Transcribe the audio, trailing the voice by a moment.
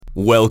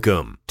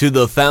Welcome to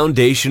the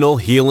Foundational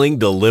Healing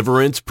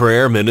Deliverance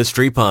Prayer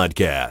Ministry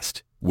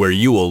Podcast, where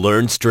you will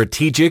learn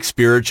strategic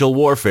spiritual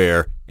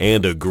warfare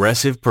and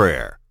aggressive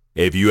prayer.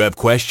 If you have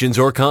questions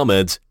or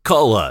comments,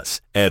 call us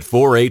at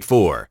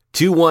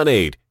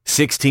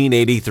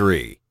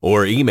 484-218-1683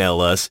 or email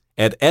us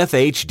at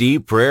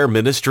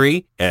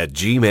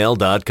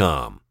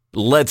fhdprayerministry@gmail.com.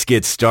 Let's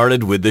get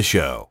started with the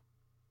show.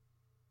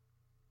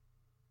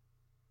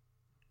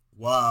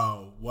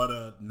 Wow, what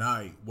a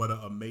night. What an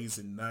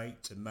amazing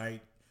night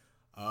tonight.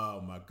 Oh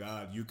my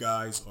God, you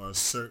guys are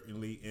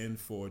certainly in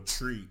for a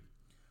treat.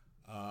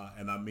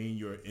 And I mean,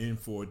 you're in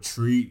for a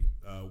treat.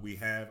 We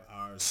have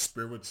our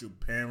spiritual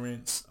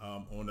parents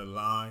on the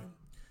line.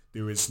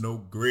 There is no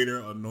greater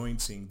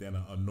anointing than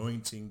an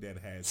anointing that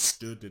has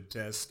stood the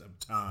test of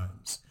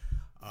times.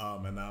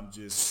 And I'm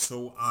just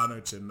so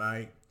honored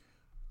tonight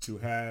to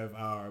have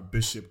our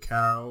Bishop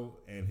Carroll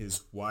and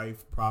his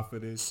wife,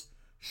 Prophetess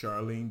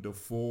Charlene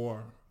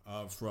DeFore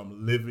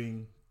from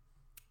Living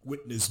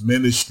Witness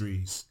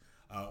Ministries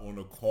on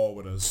a call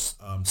with us.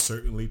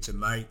 Certainly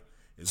tonight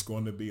is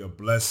going to be a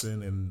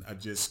blessing, and I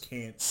just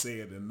can't say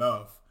it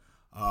enough.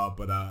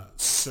 But I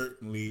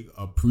certainly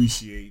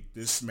appreciate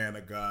this man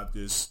of God,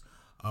 this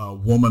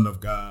woman of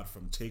God,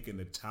 from taking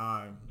the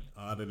time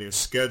out of their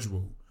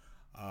schedule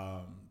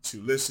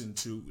to listen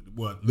to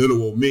what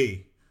little old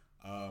me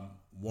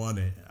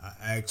wanted.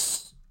 I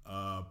asked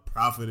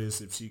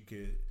Prophetess if she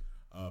could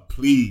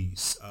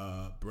please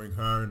bring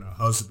her and her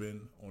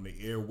husband on the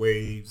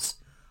airwaves.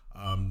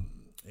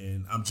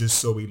 And I'm just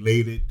so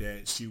elated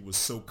that she was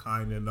so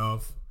kind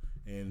enough,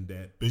 and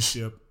that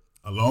Bishop,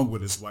 along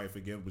with his wife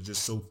again, was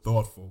just so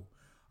thoughtful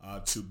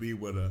to be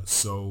with us.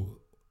 So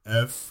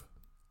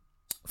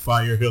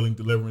Fire Healing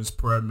Deliverance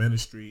Prayer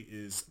Ministry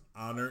is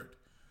honored.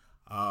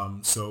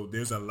 So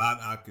there's a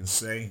lot I can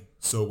say.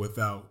 So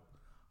without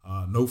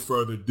no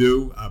further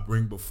ado, I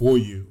bring before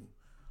you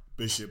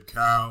Bishop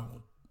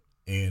Carroll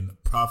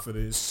and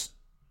Prophetess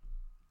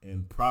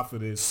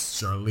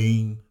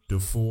Charlene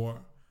DeFore.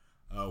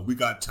 We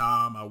got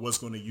time. I was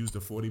going to use the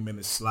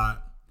 40-minute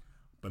slot,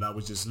 but I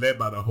was just led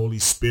by the Holy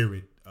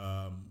Spirit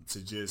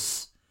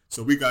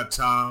so we got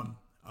time.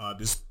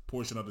 This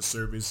portion of the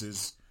service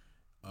is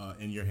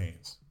in your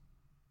hands.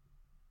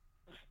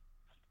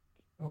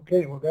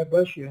 Okay, well, God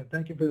bless you, and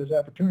thank you for this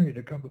opportunity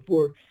to come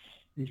before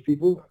these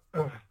people.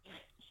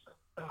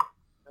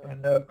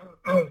 Pardon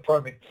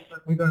me.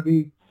 We're going to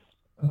be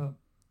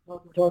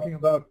talking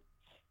about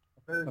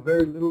a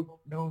very little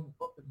known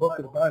book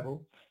of the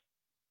Bible.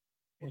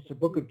 It's the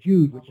book of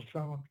Jude, which is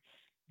found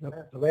the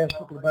last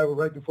book of the Bible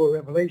right before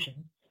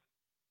Revelation.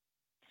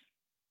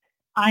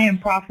 I am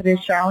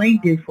Prophetess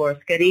Charlene DeFore.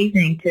 Good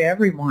evening to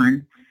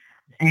everyone,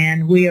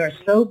 and we are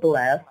so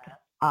blessed.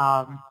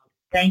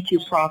 Thank you,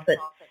 Prophet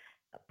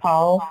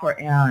Paul, for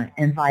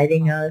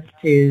inviting us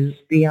to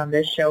be on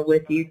this show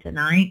with you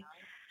tonight.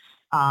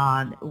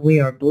 We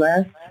are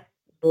blessed,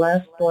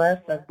 as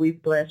we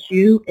bless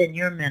you in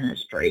your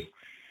ministry.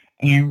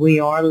 And we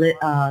are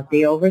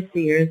the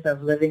overseers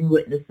of Living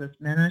Witnesses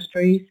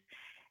Ministries,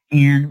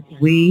 and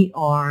we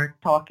are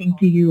talking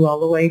to you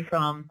all the way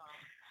from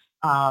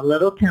a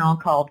little town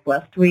called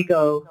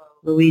Westwego,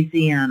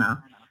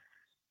 Louisiana.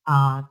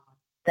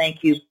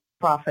 Thank you,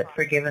 Prophet,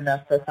 for giving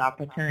us this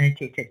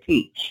opportunity to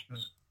teach.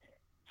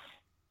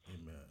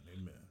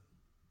 Amen.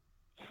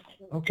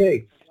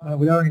 Okay,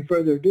 without any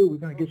further ado, we're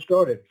going to get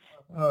started.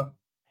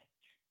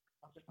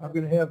 I'm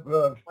going to have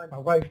my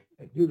wife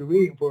do the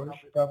reading for us,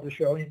 Prophet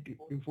Charlene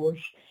DeFore.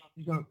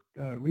 She's going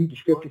to read the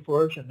scripture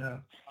for us, and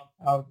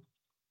I'll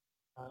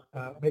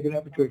make an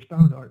effort to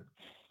expound on it.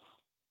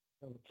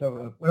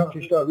 So why don't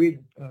you start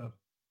reading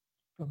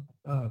from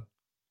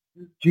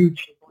Jude?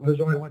 There's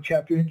only one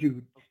chapter in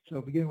Jude, so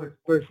begin with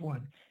verse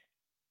 1.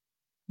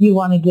 You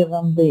want to give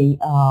them the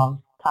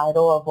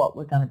title of what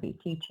we're going to be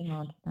teaching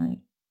on tonight?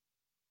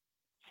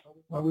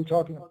 Well, we're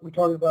talking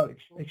about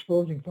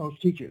exposing false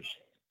teachers.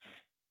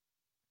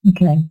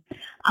 Okay.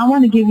 I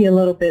want to give you a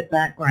little bit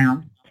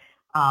background,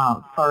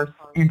 first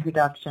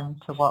introduction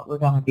to what we're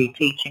going to be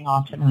teaching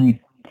on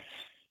tonight.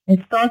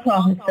 It starts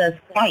off and says,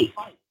 fight,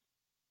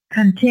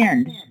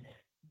 contend,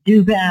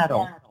 do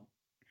battle.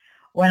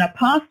 When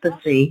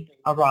apostasy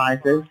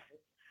arises,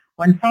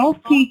 when false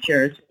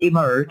teachers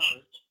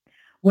emerge,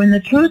 when the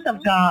truth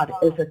of God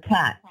is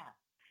attacked,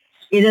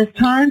 it is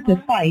time to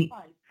fight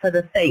for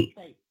the faith.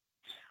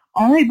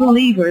 Only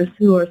believers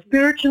who are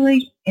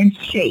spiritually in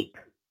shape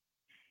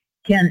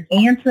can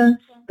answer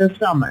the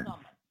summons.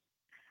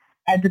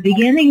 At the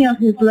beginning of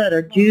his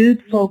letter,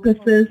 Jude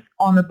focuses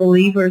on the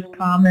believer's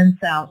common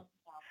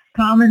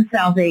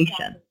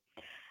salvation,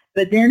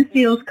 but then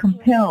feels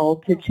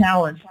compelled to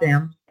challenge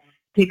them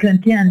to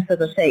contend for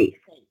the faith.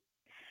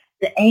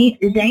 The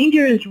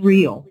danger is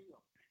real.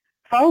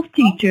 False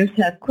teachers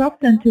have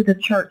crept into the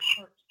church,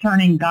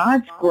 turning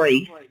God's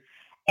grace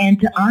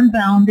into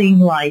unbounding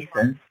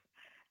license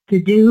to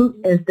do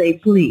as they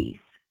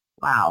please.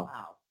 Wow.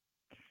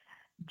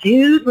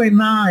 Jude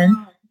reminds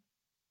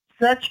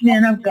such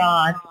men of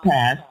God's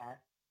past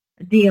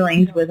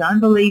dealings with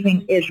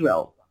unbelieving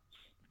Israel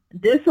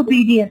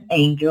disobedient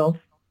angels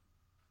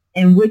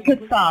in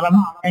wicked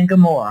Sodom and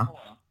Gomorrah.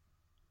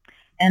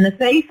 In the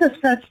face of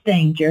such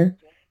danger,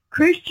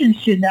 Christians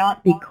should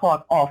not be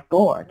caught off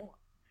guard.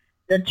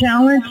 The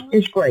challenge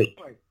is great,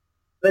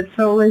 but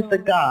so is the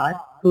God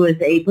who is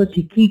able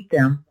to keep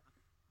them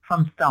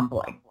from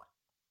stumbling.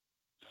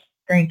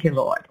 Thank you,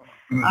 Lord.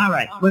 All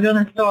right, we're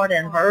going to start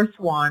in verse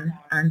 1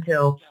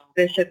 until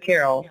Bishop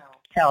Carroll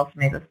tells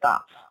me to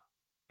stop.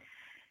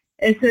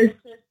 It says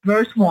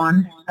verse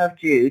 1 of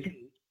Jude,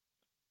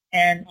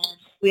 and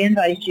we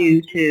invite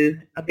you to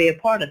be a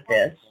part of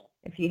this.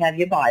 If you have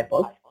your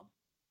Bibles,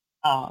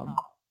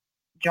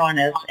 join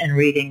us in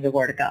reading the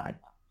Word of God.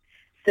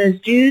 It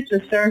says, Jude,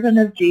 the servant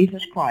of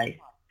Jesus Christ,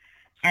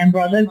 and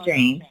brother of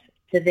James,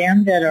 to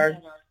them that are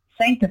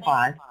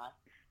sanctified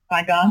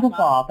by God the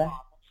Father,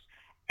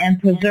 and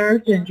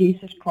preserved in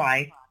Jesus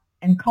Christ,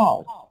 and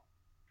called.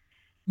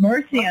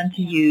 Mercy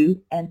unto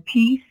you, and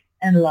peace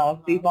and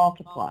love be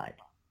multiplied.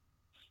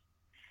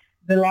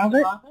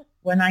 Beloved,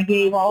 when I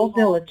gave all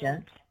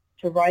diligence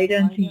to write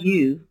unto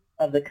you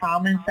of the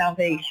common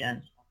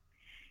salvation,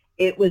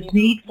 it was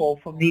needful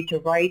for me to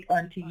write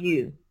unto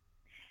you,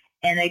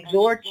 and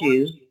exhort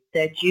you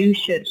that you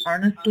should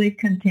earnestly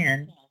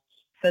contend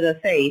for the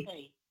faith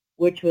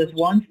which was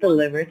once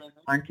delivered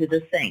unto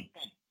the saints.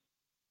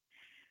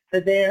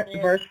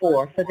 Verse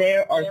 4, for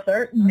there are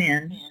certain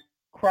men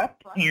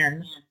crept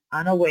in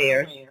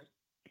unawares,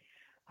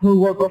 who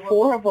were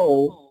before of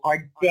old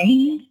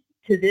ordained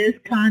to this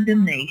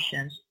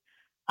condemnation,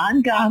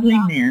 ungodly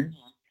men,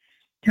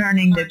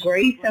 turning the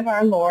grace of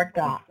our Lord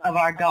God,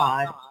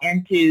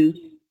 into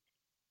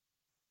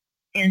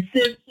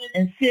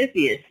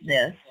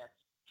lasciviousness,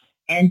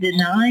 and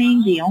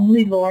denying the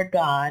only Lord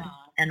God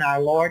and our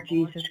Lord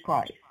Jesus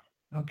Christ.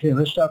 Okay,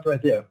 let's stop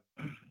right there.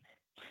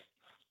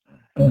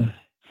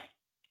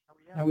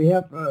 Now we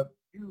have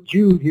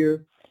Jude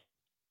here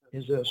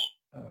is a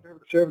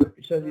servant.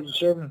 It says he's a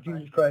servant of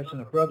Jesus Christ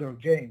and a brother of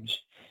James.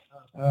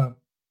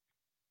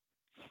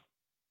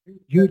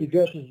 Jude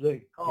addresses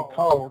the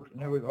called,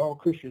 and there were all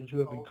Christians who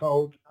have been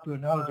called to a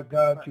knowledge of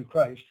God through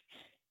Christ.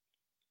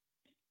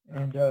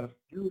 And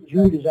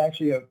Jude is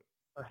actually a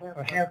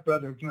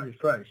half-brother of Jesus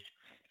Christ.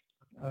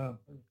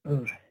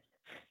 Because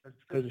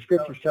the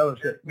scriptures tell us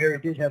that Mary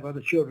did have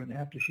other children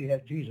after she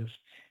had Jesus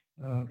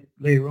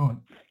later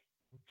on.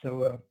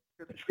 So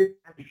the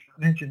scriptures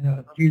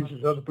mention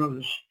Jesus' other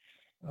brothers.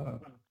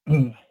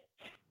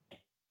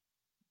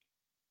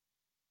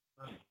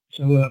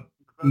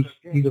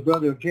 He's a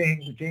brother of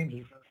James, and James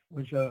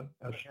was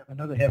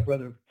another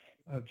half-brother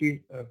of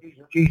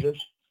Jesus,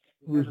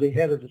 who was the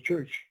head of the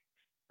church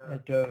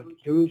at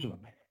Jerusalem.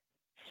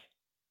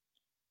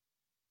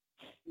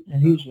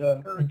 And he's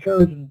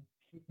encouraging,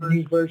 in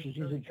these verses,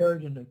 he's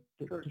encouraging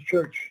the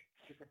church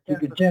to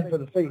contend for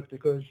the faith,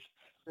 because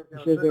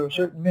he says there are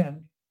certain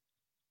men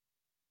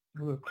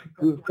who have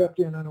crept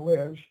in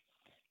unawares,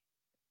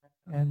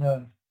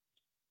 and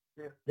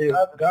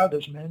they're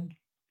godless men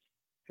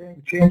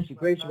who change the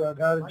grace of our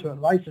God into a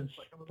license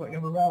for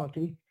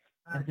immorality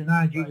and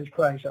deny Jesus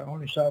Christ, our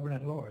only sovereign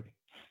and Lord.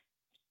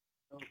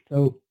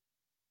 So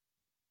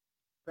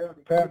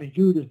apparently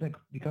Jude has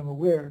become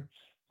aware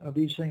of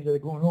these things that are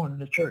going on in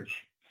the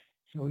church.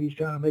 So he's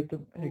trying to make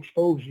them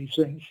expose these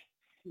things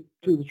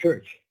to the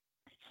church.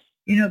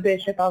 You know,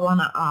 Bishop, I want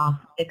to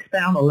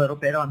expound a little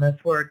bit on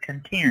this word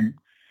contend.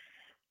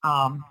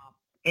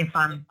 If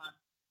I'm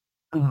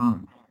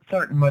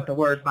certain what the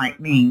word might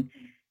mean,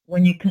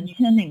 when you're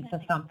contending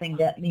for something,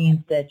 that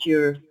means that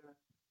you're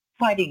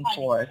fighting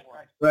for it.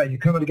 Right, you're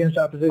coming against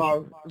opposition.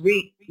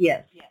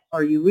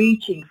 Or you're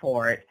reaching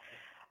for it.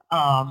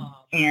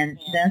 And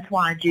that's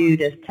why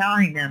Jude is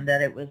telling them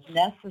that it was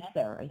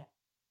necessary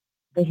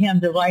for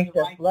him to write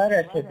this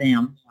letter to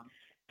them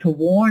to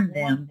warn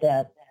them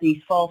that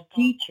these false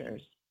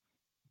teachers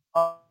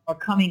are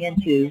coming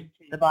into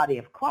the body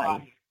of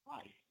Christ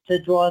to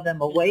draw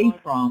them away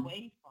from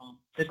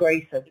the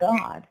grace of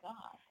God,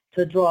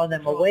 to draw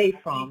them away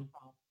from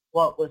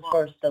what was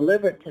first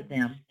delivered to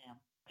them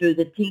through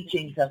the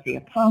teachings of the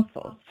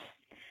apostles.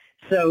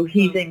 So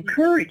he's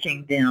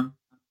encouraging them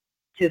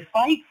to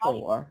fight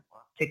for,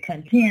 to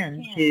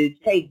contend, to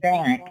take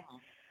back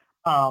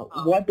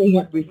what they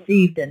had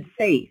received in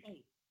faith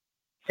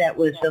that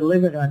was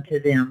delivered unto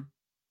them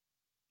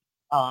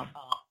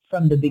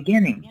from the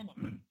beginning.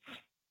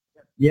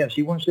 Yes,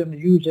 he wants them to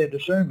use their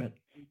discernment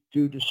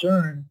to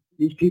discern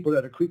these people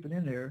that are creeping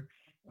in there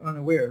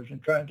unawares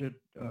and trying to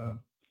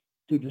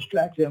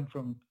distract them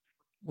from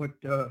what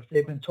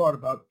they've been taught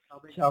about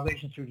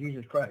salvation through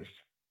Jesus Christ.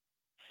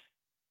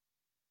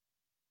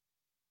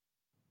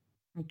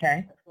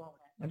 Okay.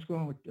 Let's go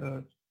on with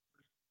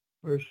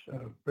verse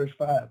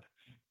 5.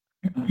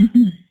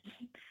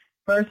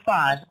 Verse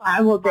 5,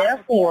 I will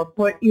therefore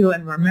put you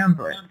in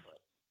remembrance,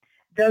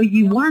 though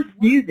you once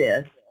knew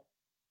this,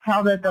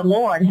 how that the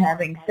Lord,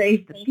 having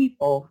saved the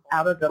people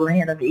out of the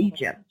land of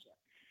Egypt,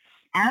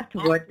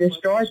 afterward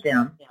destroyed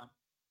them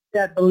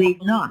that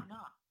believed not.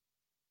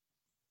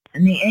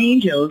 And the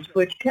angels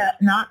which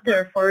kept not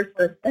their first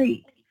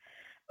estate,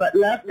 but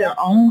left their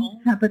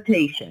own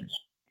habitation.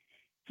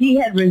 He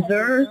had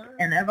reserved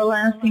an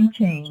everlasting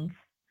chains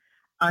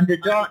under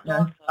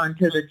darkness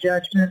unto the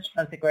judgment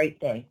of the great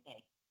day.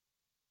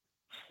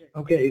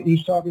 Okay,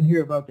 he's talking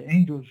here about the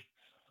angels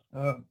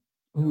who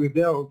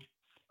rebelled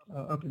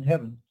up in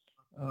heaven.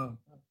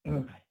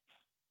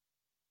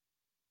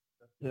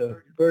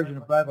 The version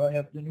of the Bible I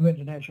have, the New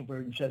International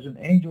Version, says, "And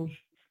angels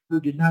who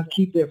did not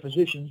keep their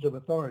positions of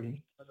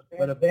authority,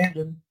 but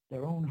abandoned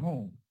their own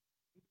home.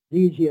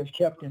 These he has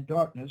kept in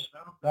darkness,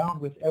 bound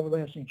with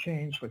everlasting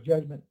chains for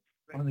judgment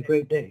on the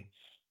great day."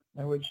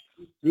 In other words,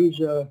 these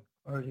are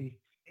the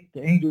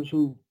angels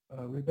who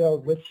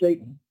rebelled with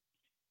Satan,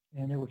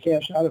 and they were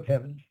cast out of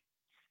heaven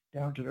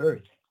down to the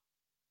earth.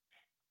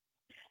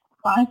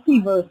 I see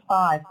verse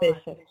 5,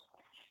 Bishop,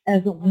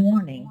 as a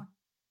warning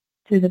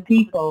to the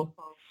people,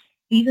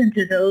 even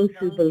to those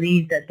who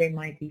believe that they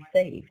might be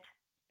saved.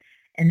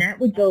 And that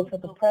would go for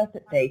the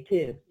present day,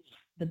 too.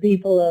 The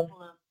people of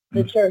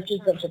the churches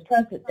of the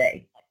present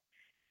day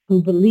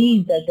who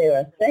believe that they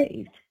are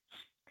saved.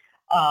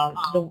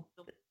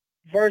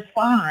 Verse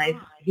 5,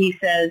 he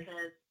says,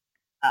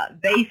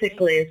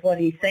 basically is what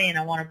he's saying,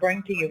 I want to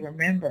bring to your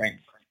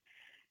remembrance.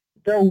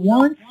 Though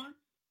once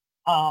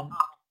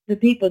the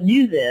people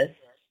knew this,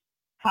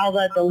 how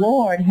that the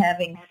Lord,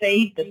 having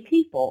saved the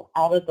people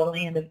out of the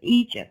land of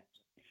Egypt,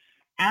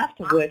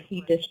 afterward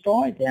he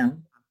destroyed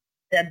them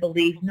that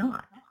believed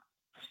not.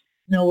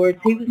 In other words,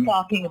 he was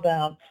talking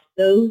about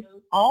those,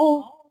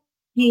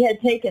 he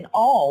had taken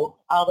all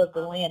out of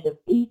the land of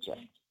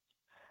Egypt,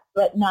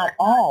 but not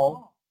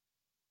all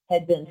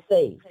had been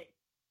saved.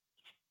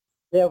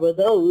 There were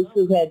those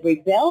who had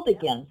rebelled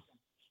against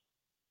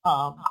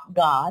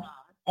God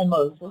and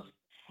Moses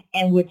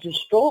and were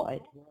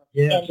destroyed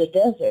in the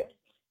desert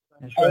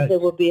as they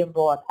were being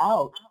brought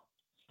out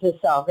to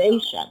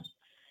salvation.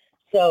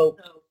 So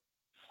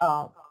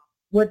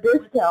what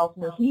this tells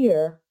me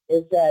here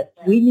is that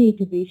we need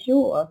to be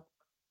sure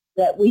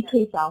that we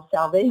keep our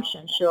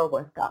salvation sure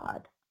with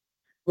God.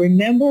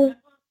 Remember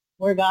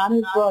where God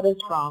has brought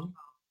us from.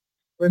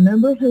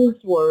 Remember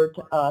his word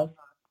to us,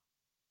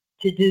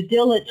 to do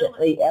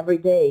diligently every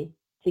day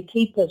to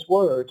keep his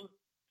word.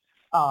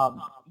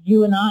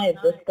 You and I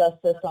have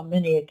discussed this on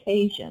many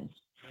occasions.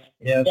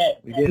 Yes,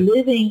 that we did.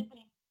 Living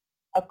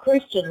a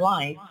Christian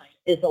life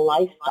is a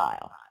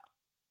lifestyle.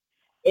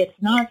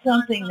 It's not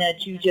something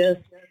that you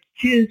just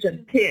choose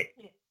and pick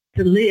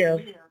to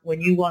live when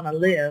you want to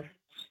live,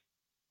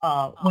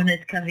 when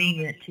it's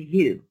convenient to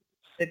you,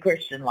 the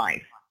Christian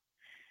life.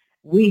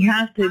 We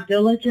have to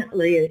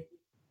diligently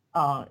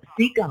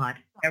seek God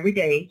every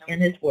day in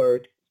his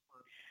word,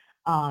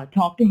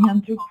 talk to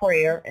him through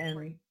prayer,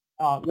 and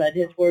let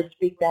his word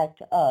speak back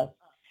to us.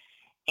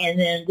 And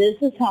then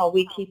this is how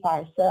we keep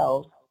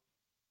ourselves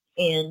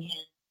in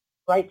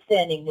right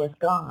standing with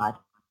God,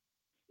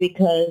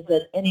 because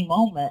at any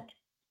moment,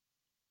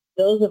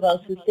 those of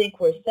us who think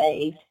we're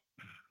saved,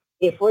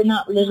 if we're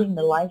not living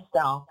the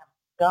lifestyle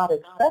God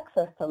expects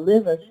us to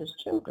live as his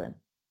children,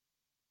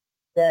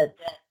 that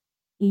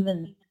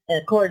even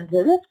according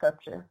to this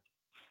scripture,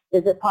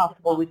 is it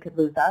possible we could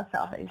lose our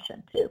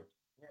salvation too?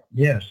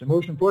 Yes, the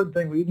most important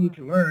thing we need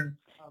to learn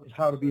is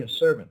how to be a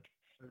servant,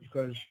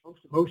 because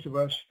most of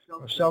us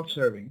are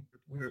self-serving.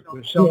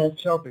 We're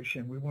selfish,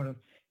 and we want to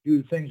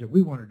do the things that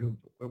we want to do,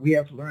 but we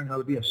have to learn how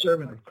to be a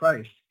servant of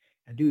Christ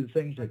and do the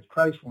things that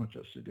Christ wants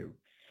us to do.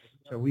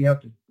 So we have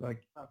to,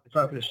 like the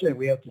prophet said,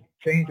 we have to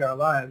change our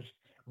lives.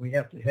 We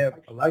have to have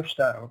a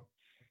lifestyle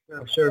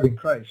of serving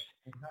Christ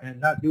and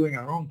not doing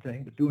our own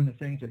thing, but doing the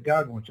things that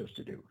God wants us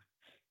to do.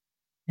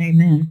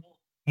 Amen.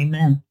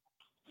 Amen.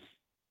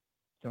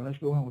 So let's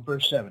go on with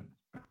verse 7.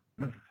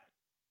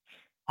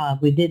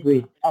 We did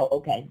read. Oh,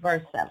 okay.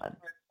 Verse 7.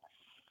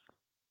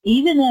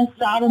 Even as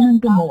Sodom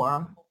and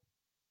Gomorrah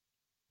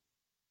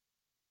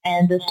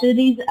and the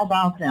cities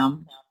about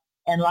them,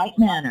 in like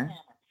manner,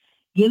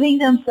 giving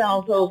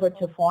themselves over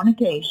to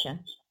fornication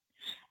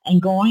and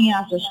going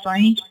after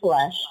strange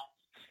flesh,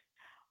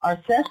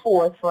 are set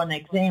forth for an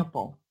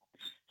example,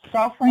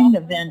 suffering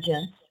the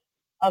vengeance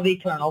of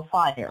eternal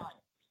fire.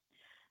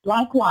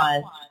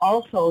 Likewise,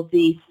 also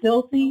these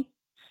filthy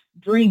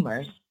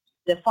dreamers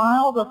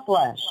defile the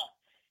flesh,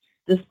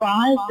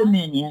 despise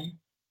dominion,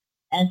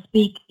 and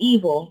speak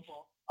evil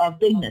of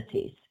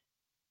dignities.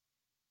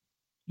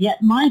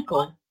 Yet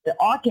Michael, the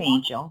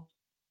archangel,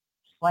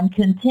 when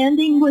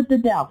contending with the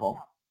devil,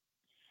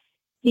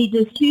 he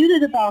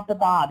disputed about the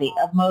body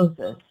of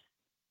Moses,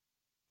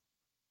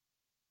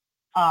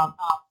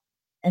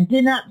 and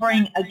did not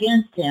bring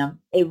against him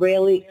a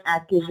railing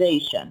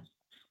accusation,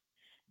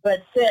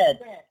 but said,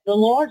 the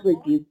Lord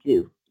rebuked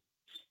you.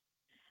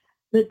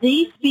 But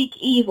these speak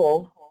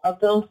evil of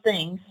those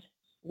things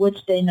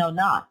which they know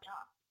not,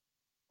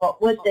 but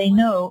what they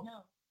know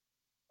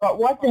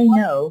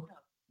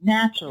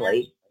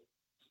naturally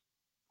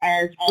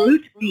as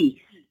brute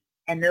beasts,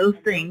 and those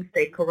things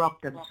they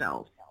corrupt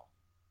themselves.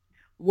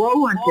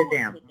 Woe unto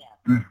them,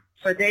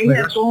 for they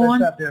have gone.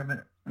 Let's stop there a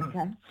minute.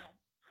 Okay.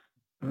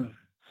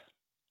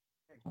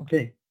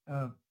 Okay.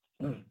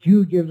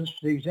 Jude gives us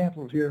the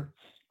examples here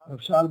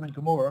of Sodom and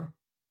Gomorrah.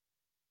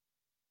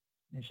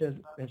 It says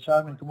that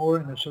Sodom and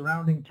Gomorrah and the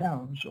surrounding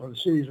towns, or the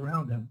cities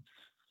around them,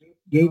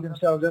 gave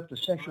themselves up to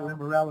sexual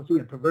immorality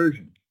and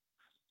perversion.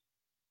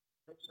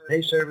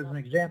 They serve as an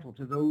example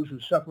to those who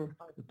suffer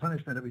the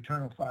punishment of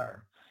eternal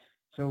fire.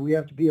 So we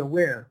have to be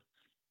aware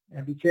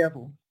and be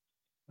careful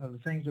of the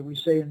things that we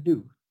say and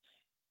do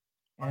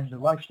and the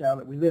lifestyle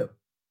that we live.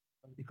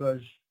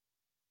 Because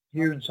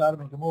here in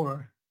Sodom and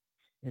Gomorrah,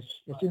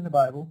 it's in the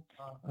Bible,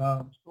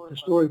 the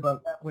story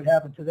about what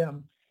happened to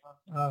them,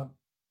 how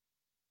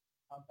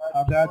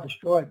God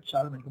destroyed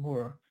Sodom and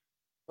Gomorrah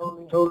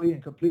totally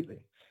and completely.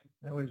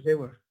 In other words, they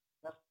were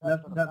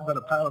nothing but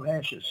a pile of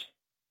ashes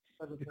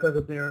because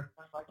of their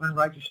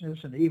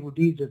unrighteousness and the evil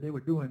deeds that they were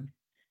doing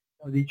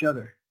with each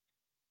other.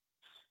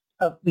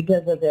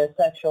 Because of their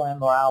sexual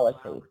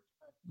immorality.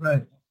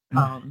 Right.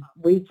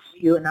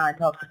 You and I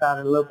talked about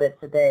it a little bit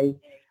today.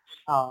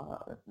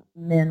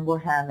 Men were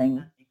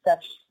having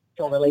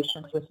sexual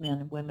relations with men,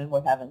 and women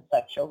were having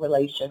sexual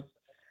relations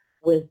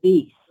with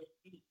beasts,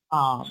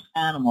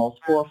 animals,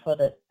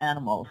 4-footed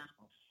animals.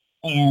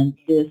 And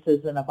this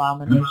is an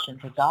abomination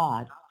to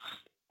God,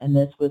 and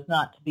this was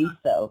not to be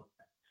so.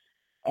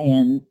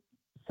 And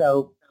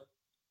so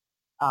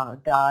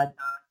God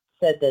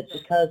said that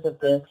because of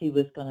this, he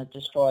was going to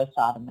destroy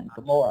Sodom and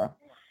Gomorrah.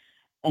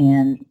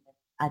 And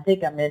I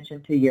think I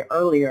mentioned to you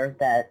earlier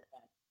that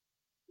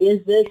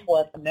is this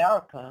what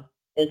America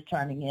is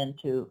turning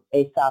into,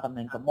 a Sodom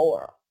and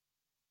Gomorrah?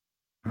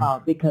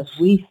 Because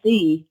we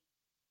see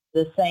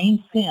the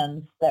same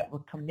sins that were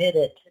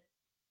committed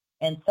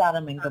in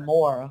Sodom and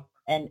Gomorrah.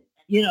 And,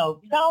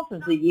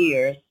 thousands of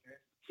years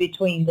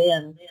between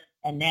then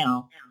and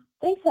now,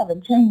 things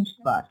haven't changed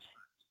much.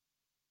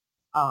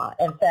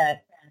 In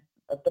fact,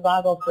 the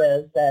Bible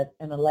says that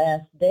in the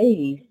last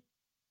days,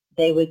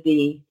 they would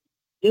be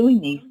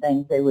doing these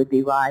things. They would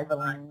be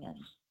rivaling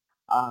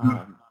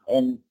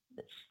and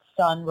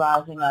son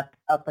rising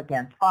up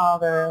against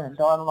father and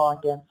daughter-in-law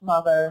against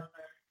mother,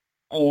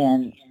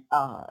 and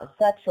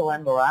sexual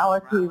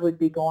immorality would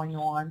be going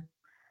on.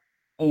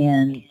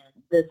 And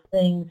the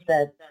things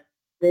that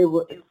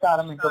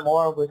Sodom and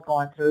Gomorrah was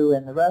going through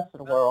and the rest of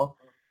the world,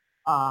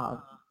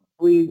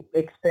 we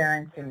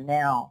experiencing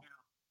now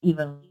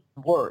even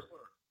worse.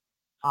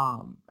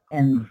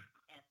 And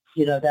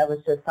that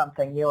was just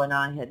something you and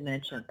I had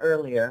mentioned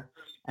earlier,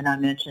 and I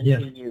mentioned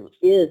to you,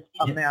 is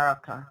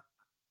America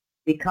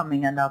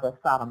becoming another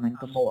Sodom and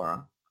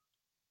Gomorrah?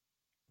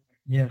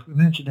 Yes, we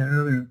mentioned that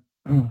earlier.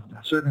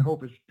 I certainly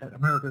hope that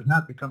America is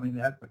not becoming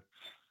that, but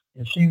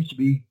it seems to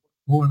be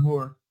more and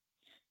more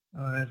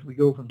as we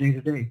go from day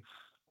to day.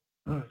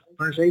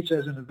 Verse 8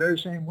 says, in the very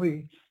same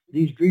way,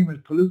 these dreamers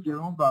pollute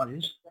their own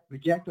bodies,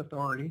 reject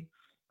authority,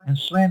 and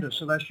slander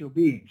celestial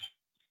beings.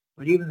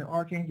 But even the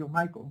archangel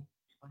Michael,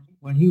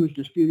 when he was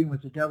disputing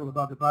with the devil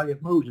about the body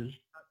of Moses,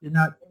 did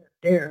not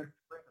dare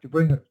to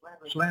bring a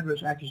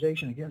slanderous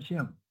accusation against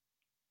him,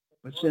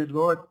 but said,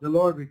 the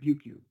Lord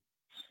rebuke you.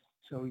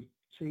 So,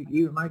 see,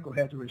 even Michael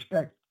had the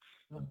respect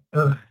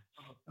of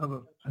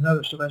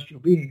another celestial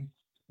being,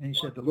 and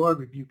he said, the Lord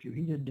rebuke you.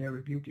 He didn't dare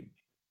rebuke him.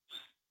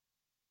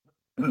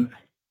 And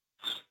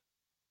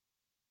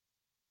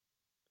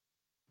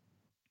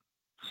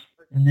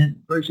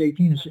then verse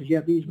 18, it says,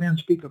 yet these men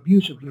speak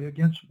abusively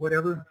against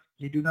whatever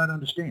they do not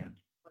understand.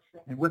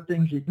 And what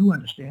things they do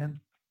understand,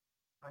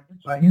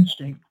 by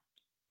instinct,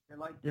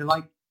 they're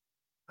like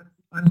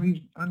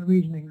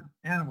unreasoning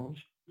animals.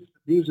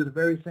 These are the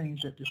very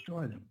things that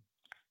destroy them.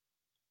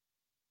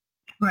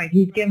 Right,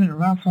 he's given a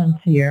reference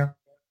here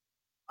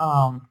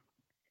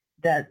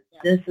that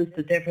this is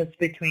the difference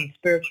between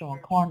spiritual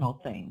and carnal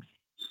things.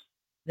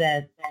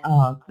 That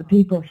the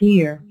people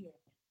here,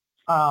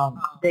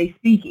 they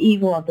speak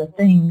evil of the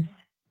things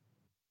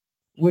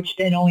which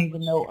they don't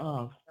even know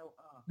of.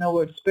 In other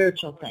words,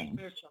 spiritual things.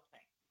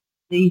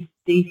 These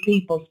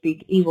people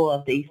speak evil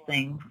of these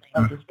things,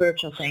 of the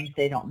spiritual things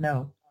they don't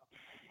know.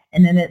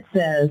 And then it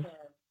says,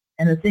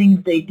 and the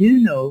things they do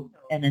know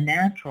in the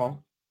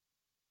natural,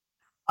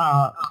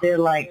 they're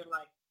like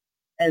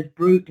as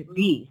brute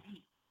beasts.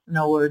 In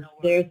other words,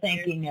 their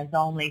thinking is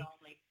only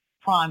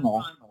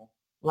primal,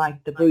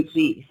 like the brute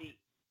beast.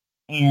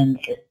 And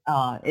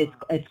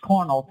it's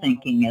carnal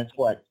thinking is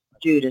what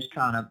Jude is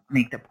trying to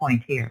make the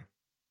point here.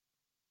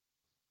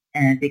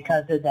 And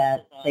because of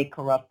that, they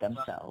corrupt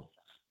themselves.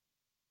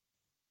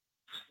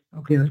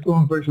 Okay, let's go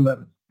on verse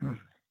 11.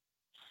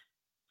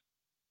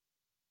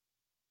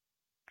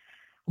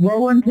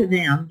 Woe unto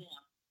them,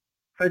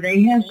 for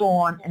they have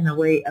gone in the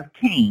way of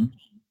Cain,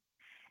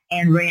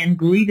 and ran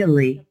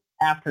greedily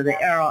after the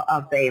arrow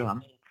of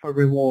Balaam for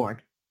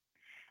reward,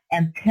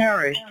 and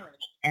perished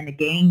in the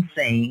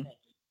gainsaying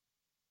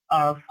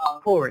of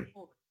Kore.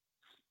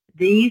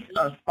 These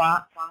are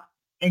spots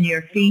in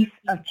your feast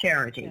of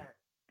charity,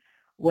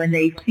 when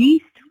they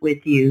feast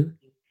with you,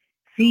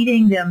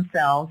 feeding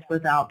themselves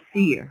without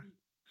fear.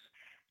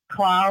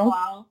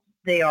 Clouds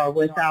they are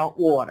without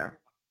water,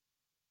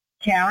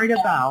 carried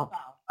about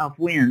of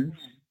winds,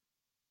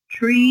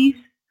 trees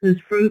whose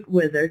fruit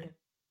withered,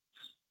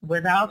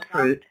 without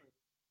fruit,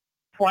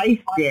 twice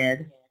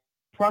dead,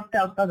 plucked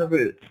out by the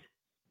roots.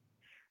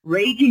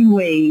 Raging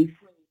waves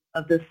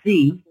of the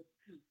sea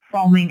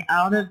foaming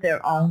out of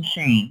their own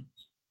shame.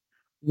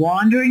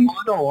 Wandering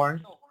stars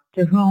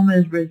to whom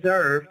is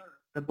reserved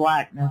the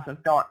blackness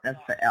of darkness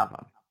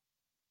forever.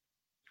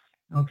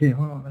 Okay,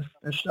 hold on.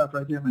 Let's stop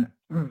right there a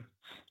minute.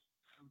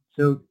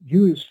 So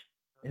Judas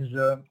is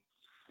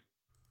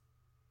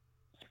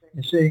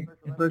saying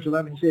in verse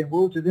 11, he's saying,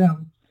 "Woe to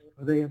them,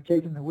 for they have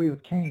taken the way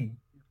of Cain.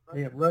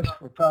 They have rushed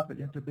for profit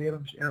into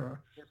Balaam's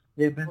error.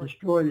 They have been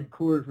destroyed in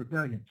Korah's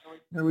rebellion."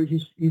 In other words,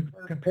 he's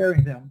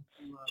comparing them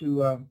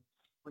to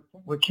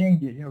what Cain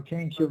did. You know,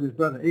 Cain killed his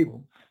brother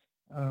Abel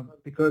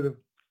because of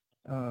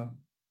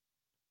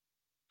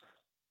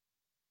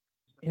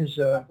his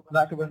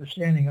lack of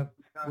understanding of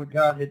what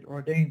God had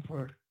ordained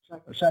for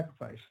a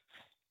sacrifice.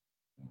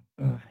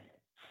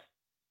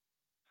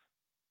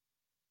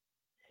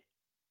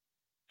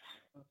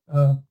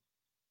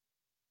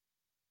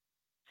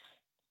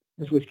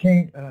 This was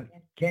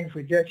Cain's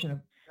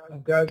rejection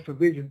of God's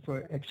provision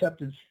for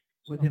acceptance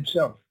with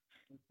himself,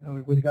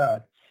 with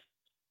God.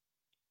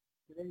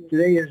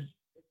 Today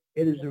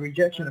it is the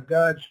rejection of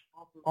God's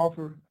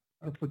offer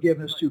of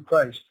forgiveness through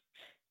Christ.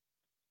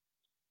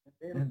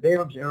 And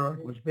Balaam's error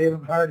was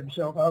Balaam hired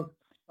himself out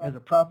as a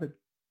prophet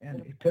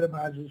and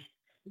epitomizes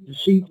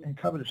deceit and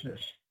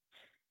covetousness.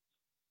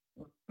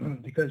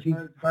 Because he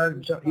hired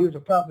himself, he was a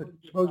prophet,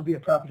 supposed to be a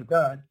prophet of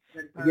God,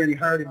 but yet he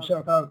hired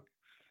himself out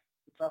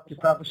to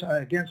prophesy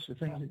against the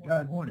things that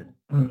God wanted.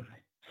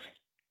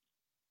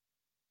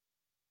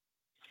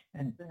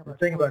 And the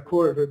thing about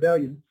Korah's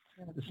rebellion,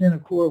 the sin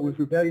of Korah was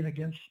rebellion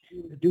against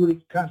the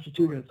duly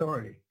constituted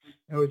authority.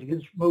 In other words,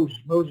 against Moses.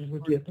 Moses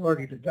was the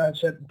authority that God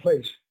set in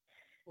place,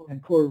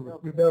 and Korah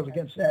rebelled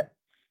against that.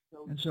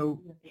 And so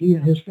he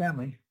and his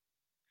family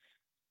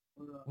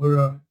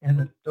were,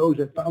 and those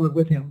that followed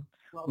with him,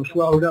 were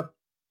swallowed up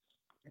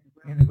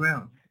in the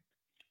ground.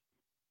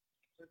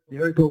 The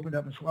earth opened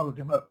up and swallowed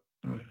them up,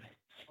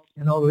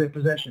 and all of their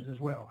possessions as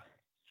well.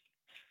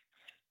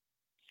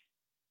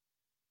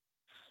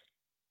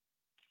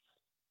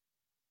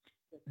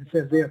 It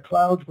says they are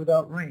clouds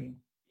without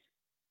rain,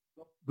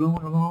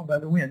 blown along by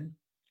the wind,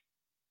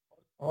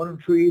 autumn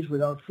trees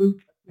without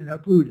fruit and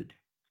uprooted,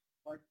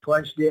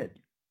 twice dead.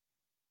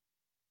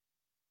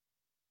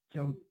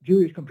 So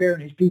Jude is comparing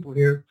these people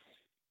here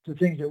to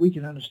things that we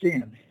can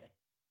understand,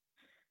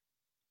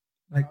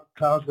 like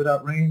clouds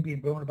without rain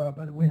being blown about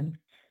by the wind,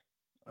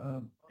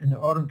 and the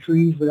autumn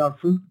trees without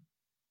fruit,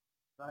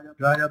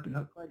 dried up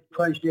and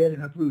twice dead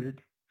and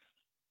uprooted.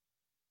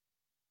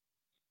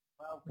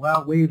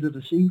 Wild waves of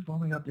the sea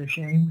foaming up their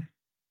shame.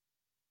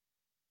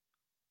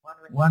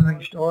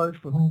 Wandering stars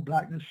for whom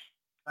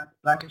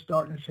blackest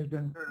darkness has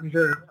been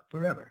reserved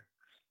forever.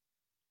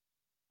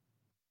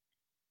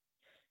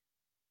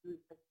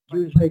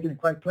 Jude is making it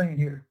quite plain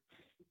here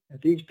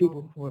that these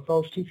people who are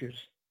false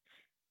teachers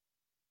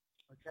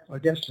are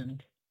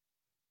destined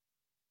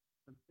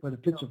for the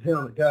pits of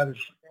hell that God has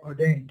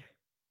ordained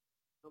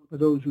for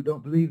those who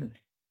don't believe in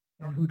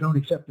and who don't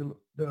accept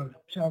the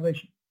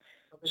salvation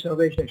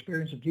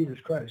experience of Jesus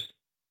Christ.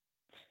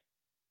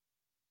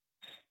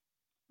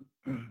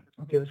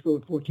 Okay, let's go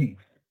with 14.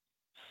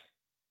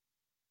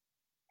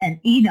 And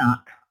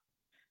Enoch,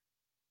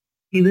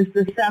 he was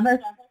the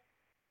seventh,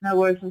 in other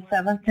words, the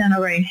seventh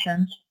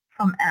generation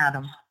from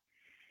Adam.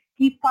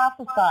 He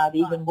prophesied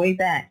even way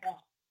back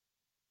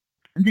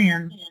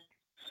then,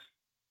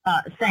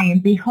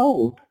 saying,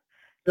 "Behold,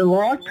 the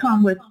Lord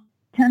come with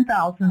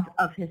 10,000s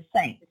of his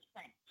saints."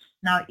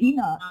 Now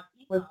Enoch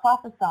was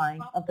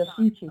prophesying of the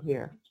future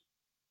here,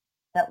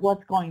 that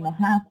what's going to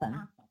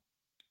happen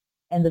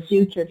in the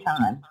future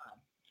time.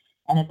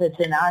 And if it's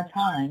in our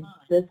time,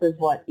 this is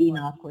what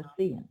Enoch was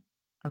seeing,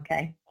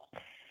 okay?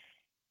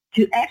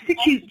 To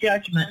execute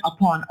judgment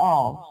upon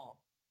all,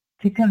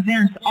 to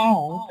convince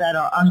all that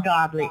are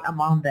ungodly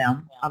among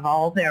them of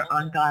all their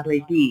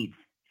ungodly deeds,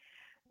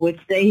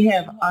 which they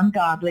have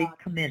ungodly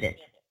committed,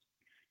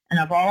 and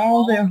of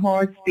all their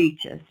hard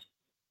speeches,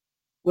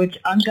 which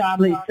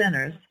ungodly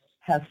sinners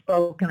have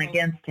spoken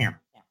against him.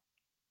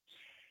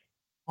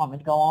 Want me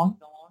to go on?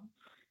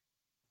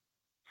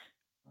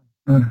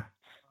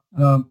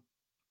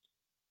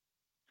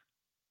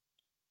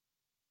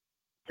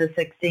 To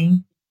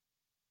 16?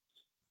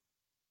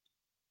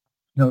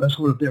 No, let's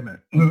hold up there a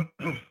minute.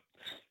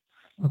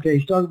 Okay,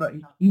 he's talking about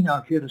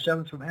Enoch here, the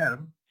seventh from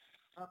Adam,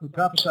 who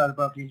prophesied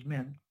about these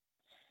men.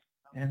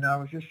 And I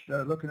was just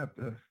looking up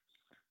the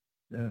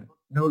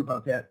note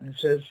about that, and it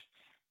says,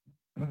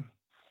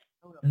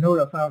 the note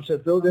I found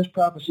says, though this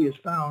prophecy is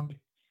found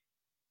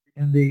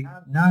in the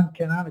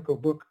non-canonical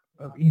book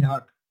of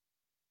Enoch,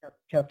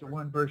 chapter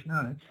 1, verse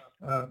 9,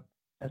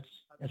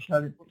 it's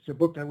not. It's a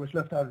book that was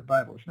left out of the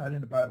Bible. It's not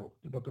in the Bible,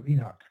 the book of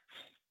Enoch.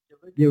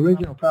 The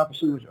original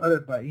prophecy was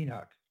uttered by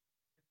Enoch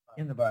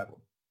in the Bible,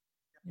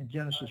 in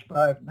Genesis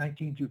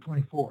 5:19 through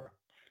 24.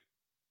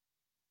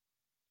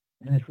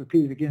 And it's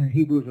repeated again in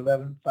Hebrews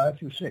 11:5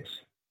 through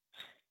 6.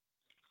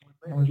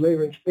 And was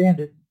later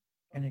expanded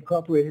and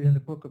incorporated in the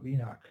book of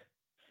Enoch.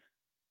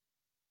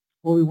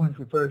 Holy ones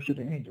refers to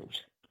the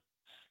angels.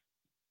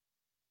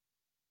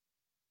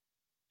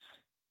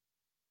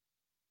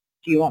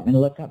 Do you want me to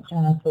look up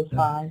Genesis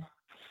 5?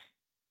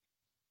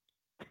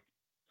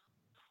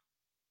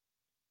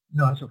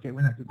 No, it's okay.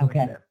 We're not going to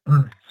go into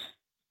that.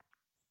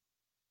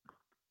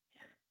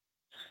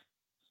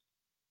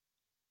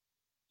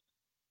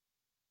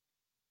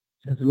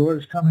 Says the Lord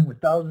is coming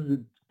with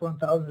thousands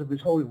of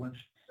his holy ones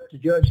to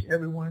judge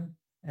everyone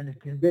and to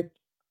convict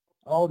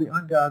all the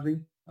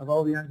ungodly of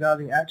all the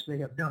ungodly acts they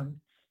have done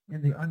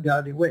in the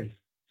ungodly way,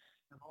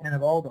 and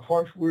of all the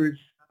harsh words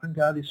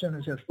ungodly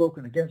sinners have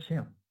spoken against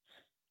him.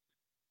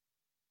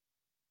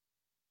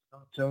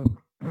 So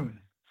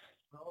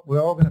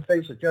we're all going to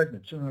face a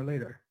judgment sooner or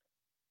later.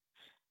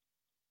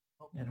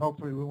 And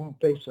hopefully we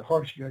won't face the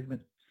harsh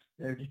judgment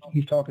that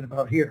he's talking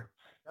about here,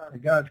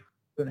 that God's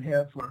going to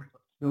have for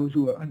those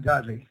who are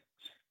ungodly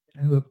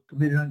and who have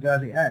committed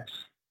ungodly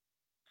acts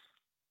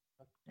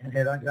and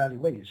had ungodly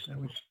ways.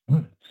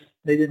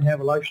 They didn't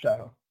have a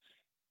lifestyle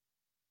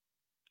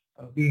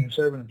of being a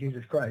servant of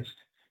Jesus Christ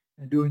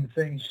and doing the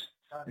things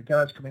that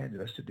God's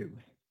commanded us to do.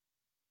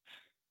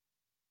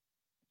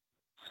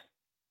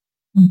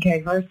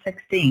 Okay, verse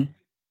 16.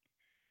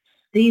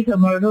 These are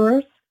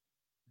murderers,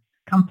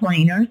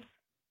 complainers,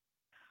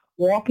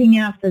 walking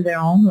after their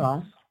own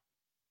lust,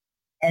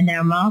 and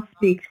their mouth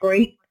speaks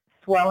great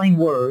swelling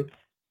words,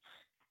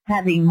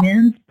 having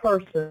men's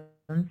persons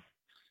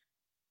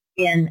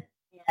in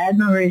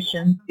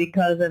admiration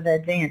because of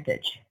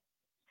advantage.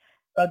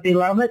 But,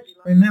 beloved,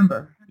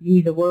 remember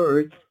ye the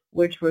words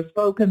which were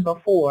spoken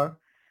before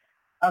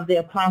of the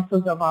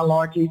apostles of our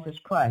Lord Jesus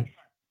Christ,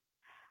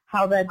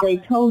 how that they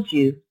told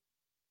you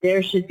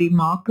there should be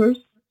mockers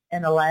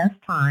in the last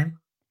time,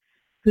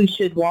 who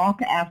should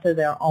walk after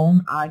their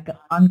own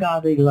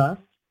ungodly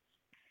lusts.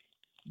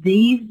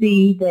 These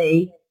be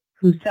they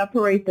who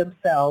separate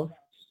themselves,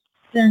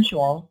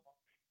 sensual,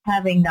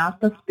 having not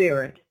the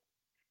Spirit.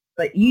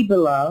 But ye,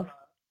 beloved,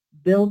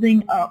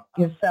 building up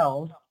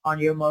yourselves on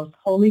your most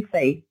holy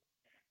faith,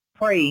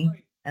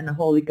 praying in the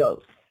Holy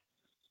Ghost.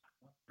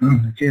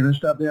 Okay, let's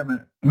stop there a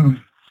minute.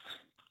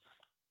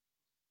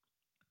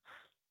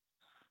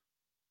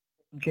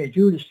 Okay,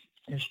 Jude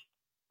is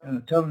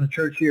telling the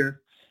church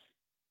here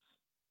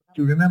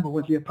to remember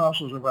what the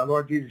apostles of our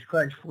Lord Jesus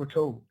Christ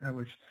foretold. In other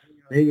words,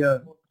 they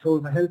told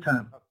them ahead of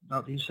time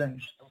about these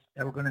things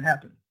that were going to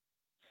happen.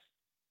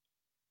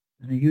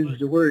 And he uses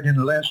the word in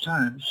the last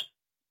times.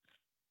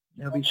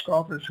 There'll be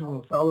scoffers who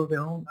will follow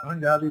their own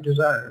ungodly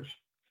desires,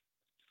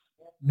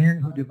 men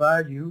who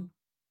divide you,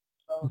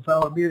 who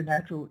follow mere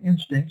natural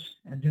instincts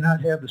and do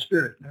not have the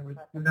Spirit,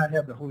 do not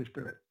have the Holy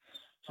Spirit.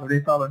 So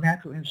they follow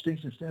natural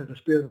instincts instead of the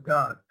Spirit of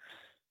God.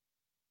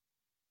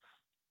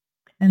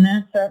 And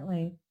that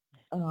certainly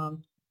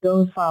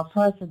goes for our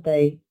present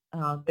day,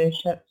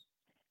 Bishop,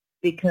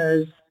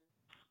 because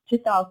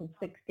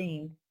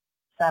 2016,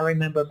 if I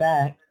remember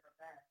back,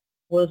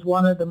 was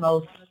one of the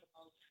most,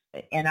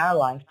 in our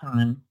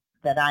lifetime,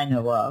 that I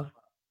know of,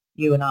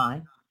 you and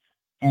I,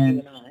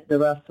 and the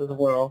rest of the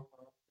world.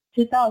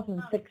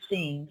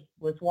 2016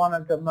 was one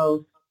of the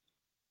most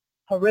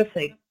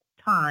horrific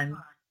times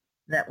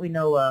that we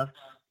know of.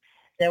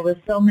 There were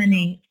so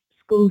many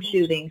school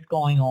shootings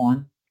going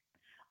on.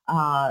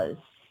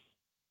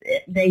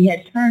 They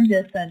had turned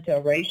this into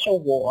a racial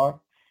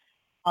war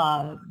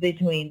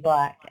between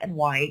black and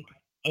white,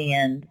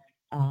 and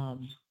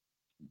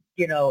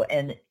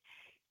and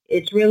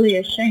it's really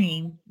a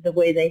shame the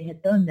way they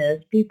had done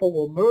this. People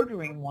were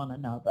murdering one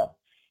another,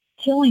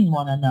 killing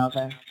one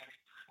another,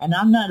 and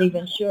I'm not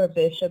even sure,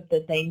 Bishop,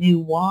 that they knew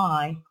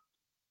why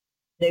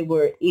they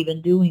were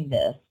even doing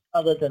this,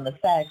 other than the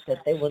fact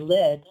that they were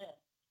led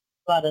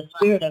by the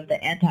spirit of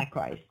the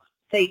Antichrist,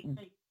 Satan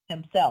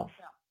himself.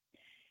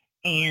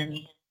 And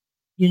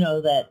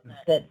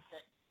that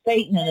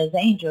Satan and his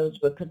angels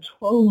were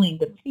controlling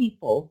the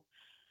people.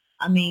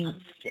 I mean,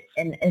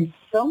 and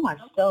so much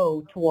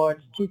so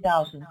towards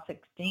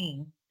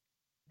 2016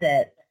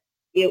 that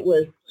it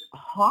was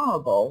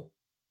horrible.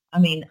 I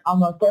mean,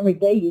 almost every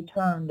day you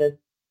turn the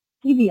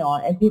TV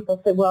on, and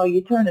people say, well,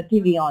 you turn the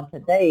TV on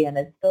today, and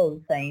it's still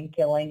the same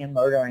killing and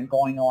murdering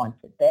going on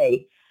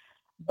today.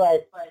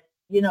 But,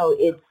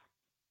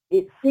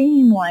 it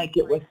seemed like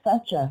it was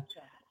such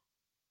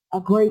a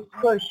great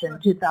push in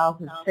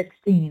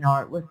 2016,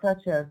 or it was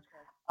such a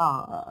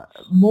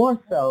more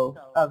so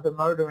of the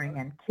murdering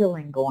and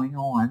killing going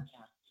on,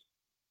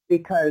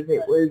 because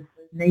it was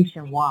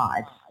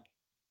nationwide,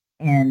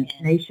 and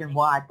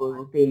nationwide we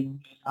were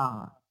being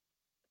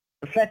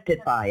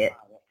affected by it.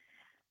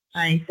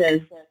 And he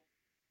says,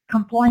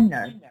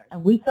 complainers,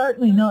 and we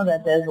certainly know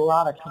that there's a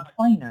lot of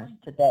complainers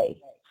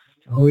today.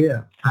 Oh,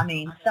 yeah. I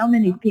mean, so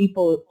many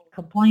people,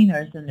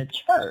 complainers in the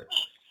church.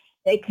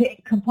 They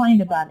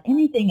complain about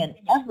anything and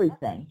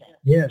everything.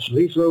 Yes,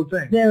 least little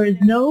thing. There is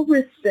no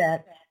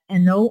respect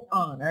and no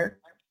honor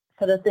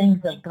for the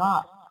things of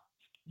God.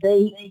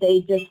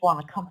 They just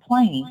want to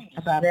complain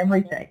about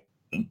everything.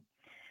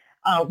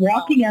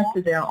 Walking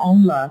after their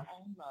own lust,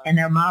 and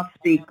their mouth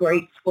speak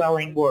great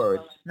swelling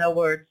words. In other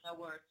words,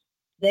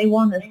 they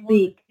want to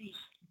speak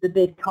the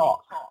big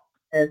talk,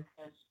 as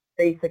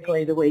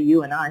basically the way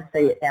you and I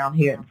say it down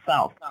here in the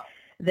South.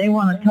 They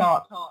want to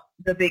talk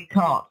the big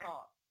talk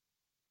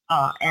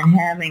and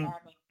having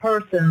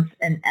persons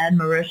and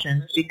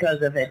admirations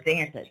because of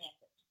advantage.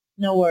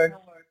 In other words,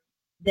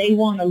 they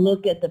want to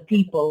look at the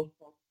people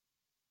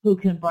who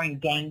can bring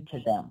gain to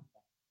them,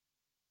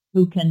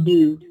 who can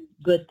do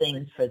good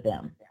things for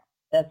them.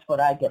 That's what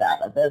I get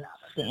out of this,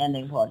 the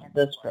ending part of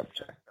this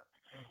scripture.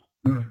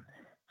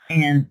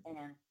 And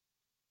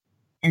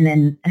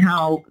then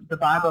how the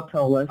Bible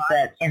told us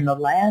that in the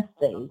last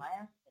days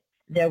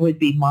there would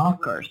be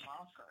mockers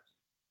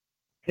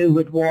who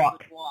would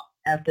walk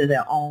after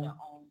their own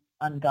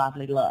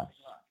ungodly lusts.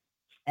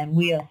 And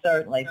we are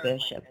certainly,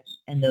 Bishop,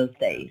 in those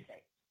days.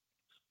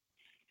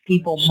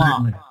 People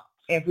mock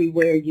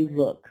everywhere you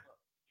look.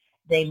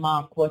 They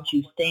mock what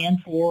you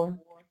stand for.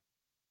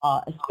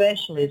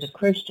 Especially the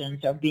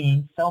Christians are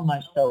being so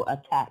much so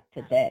attacked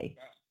today,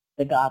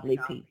 the godly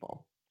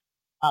people.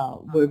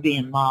 We're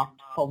being mocked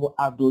for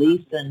our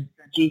beliefs in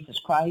Jesus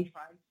Christ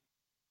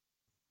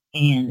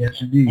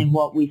and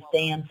what we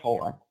stand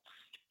for.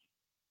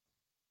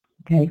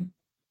 Okay?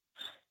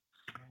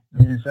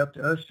 And it's up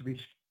to us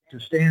to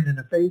stand in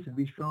the faith and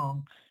be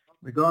strong,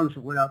 regardless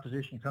of what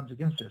opposition comes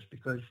against us,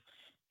 because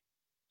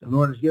the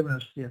Lord has given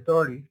us the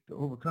authority to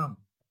overcome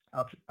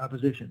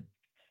opposition,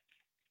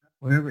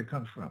 wherever it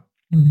comes from.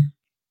 Mm-hmm.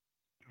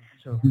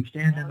 So if we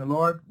stand in the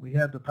Lord, we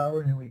have the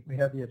power and we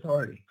have the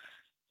authority.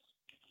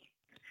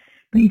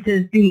 He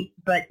says,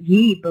 but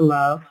ye,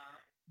 beloved,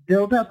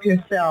 build up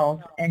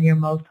yourselves in your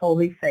most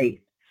holy faith,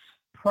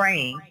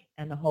 praying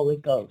in the Holy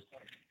Ghost.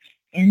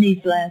 In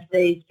these last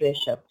days,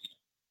 Bishop,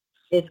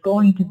 it's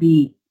going to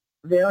be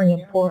very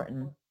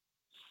important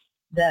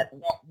that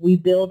we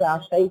build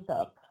our faith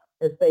up,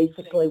 is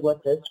basically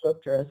what this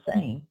scripture is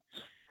saying.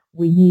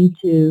 We need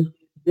to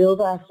build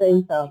our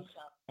faith up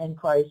in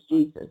Christ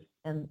Jesus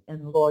and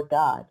in Lord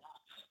God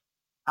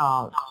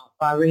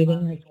by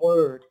reading his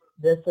word.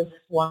 This is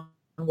one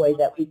way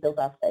that we build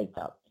our faith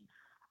up.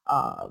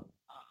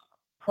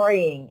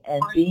 Praying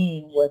and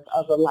being with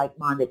other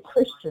like-minded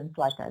Christians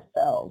like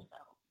ourselves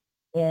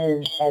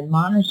and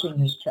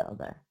admonishing each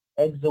other,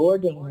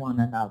 exhorting one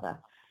another,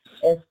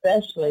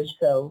 especially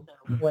so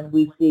when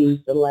we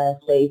see the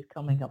last days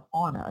coming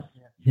upon us.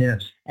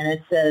 Yes. And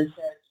it says,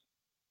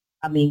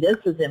 this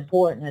is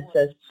important. It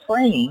says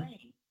praying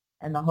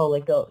in the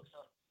Holy Ghost.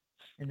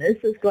 And this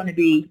is going to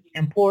be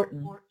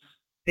important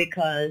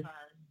because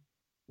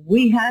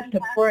we have to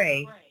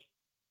pray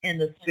in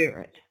the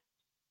Spirit.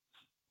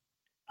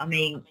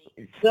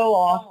 So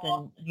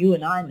often, you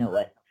and I know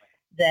it,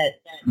 that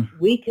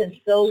we can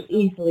so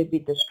easily be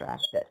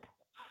distracted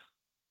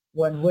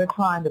when we're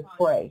trying to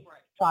pray,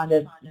 trying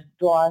to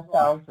draw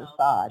ourselves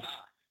aside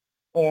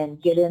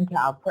and get into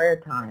our prayer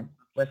time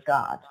with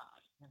God.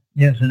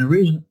 Yes, and the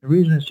reason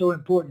it's so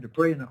important to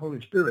pray in the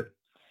Holy Spirit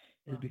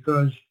is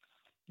because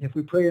if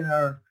we pray in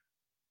our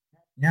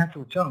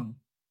natural tongue,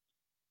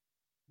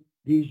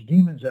 these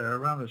demons that are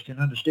around us can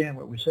understand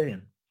what we're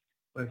saying.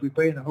 But if we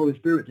pray in the Holy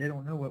Spirit, they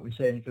don't know what we're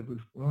saying because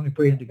we're only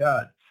praying to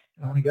God.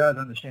 And only God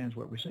understands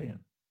what we're saying.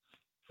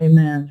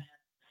 Amen.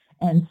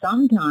 And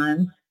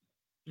sometimes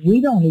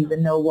we don't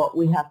even know what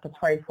we have to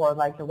pray for,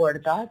 like the Word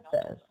of God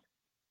says.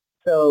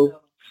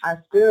 So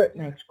our spirit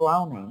makes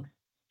groanings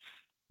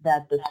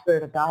that the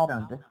Spirit of God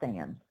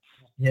understands.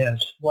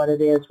 Yes. What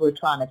it is we're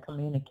trying to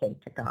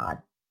communicate to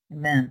God.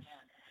 Amen.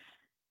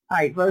 All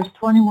right, verse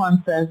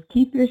 21 says,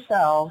 keep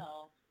yourselves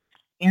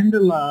in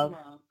the love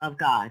of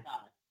God,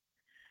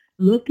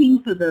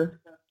 looking for the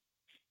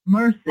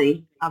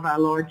mercy of our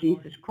Lord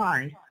Jesus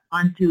Christ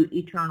unto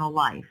eternal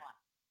life.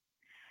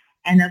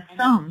 And if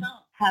some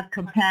have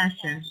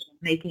compassion,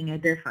 making a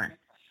difference,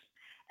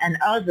 and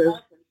others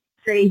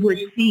save with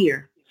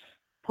fear,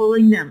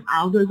 pulling them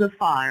out of the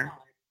fire,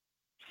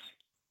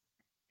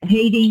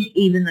 hating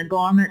even the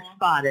garment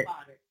spotted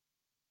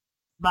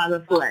by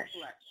the flesh.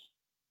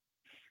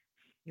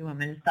 You want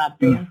me to stop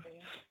there?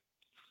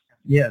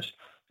 Yes.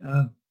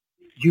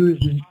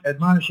 Jude is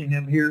admonishing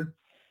them here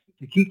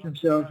to keep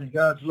themselves in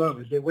God's love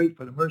as they wait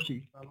for the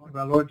mercy of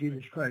our Lord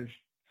Jesus Christ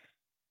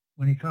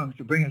when he comes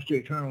to bring us to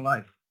eternal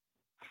life.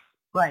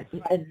 Right.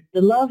 And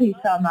the love he's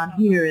talking about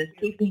here is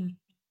keeping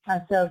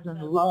ourselves in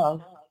the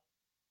love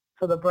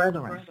for the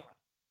brethren.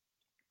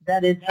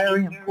 That is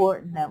very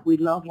important that we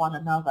love one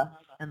another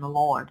in the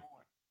Lord.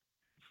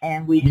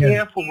 And we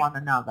care for one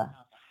another.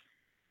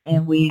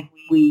 And we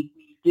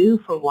do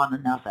for one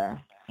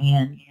another.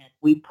 And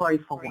we pray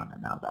for one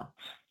another.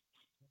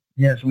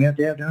 Yes, we have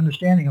to have the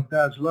understanding of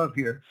God's love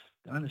here.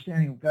 The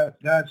understanding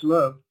of God's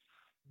love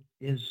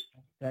is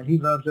that he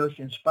loves us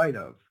in spite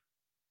of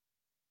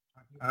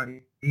our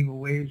evil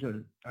ways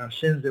or our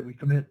sins that we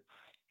commit.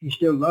 He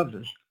still loves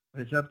us,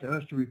 but it's up to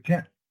us to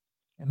repent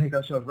and make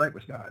ourselves right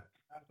with God.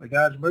 But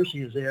God's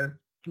mercy is there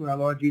through our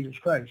Lord Jesus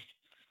Christ.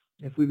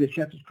 If we've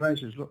accepted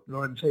Christ as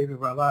Lord and Savior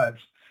of our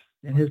lives,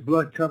 then his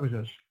blood covers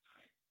us.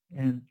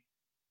 And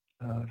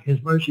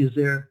his mercy is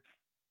there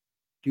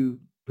to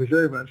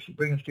preserve us, to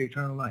bring us to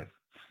eternal life.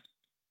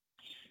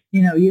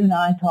 You know, you and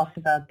I talked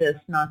about this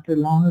not too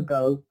long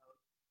ago.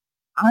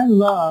 Our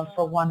love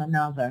for one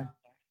another,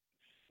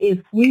 if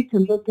we to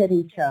look at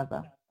each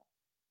other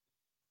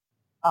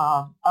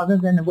other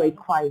than the way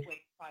Christ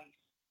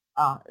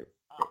uh,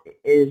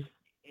 is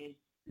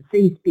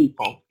sees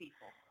people.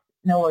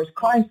 In other words,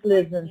 Christ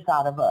lives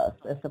inside of us.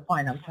 That's the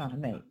point I'm trying to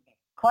make.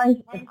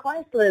 If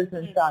Christ lives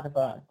inside of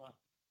us,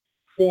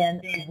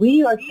 then we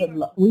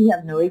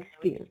have no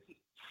excuse.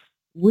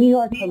 We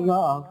are to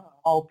love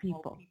all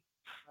people.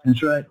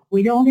 That's right.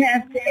 We don't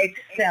have to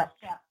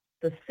accept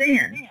the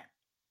sin,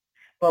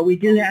 but we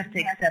do have to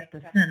accept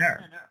the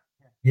sinner.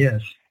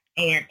 Yes.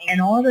 And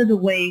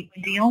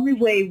the only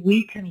way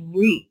we can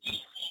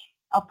reach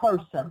a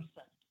person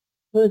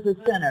who's a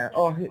sinner,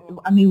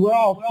 we're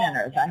all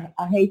sinners.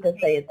 I hate to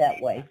say it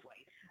that way.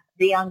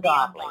 The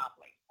ungodly.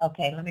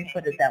 Okay, let me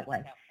put it that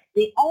way.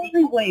 The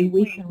only way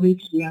we can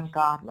reach the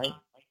ungodly,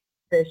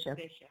 Bishop,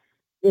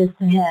 is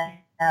to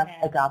have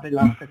a godly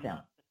love for them.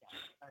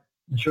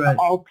 That's right.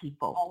 For all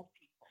people.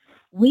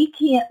 We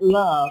can't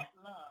love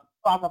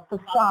by the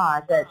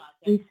facade that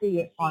we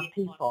see on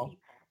people,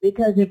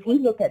 because if we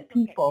look at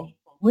people,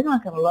 we're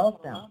not going to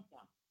love them.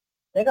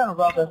 They're going to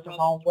rub us the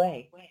wrong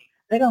way.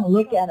 They're going to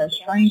look at us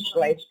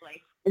strangely.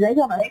 They're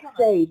going to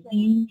say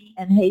mean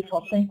and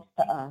hateful things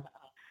to us.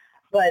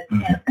 But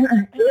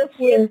if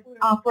we're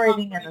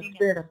operating in the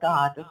Spirit of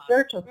God, the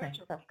spiritual things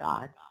of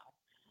God,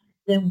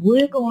 then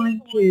we're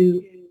going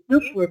to,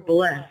 if we're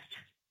blessed,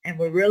 and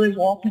we're really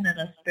walking in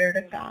the Spirit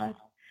of God,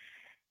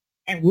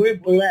 and we're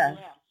blessed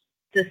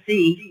to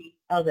see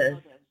others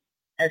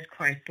as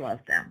Christ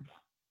loved them.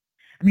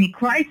 I mean,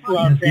 Christ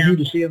loved them. You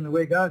need to see them the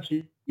way God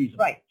sees them.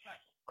 Right.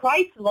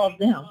 Christ loved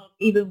them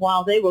even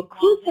while they were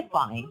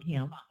crucifying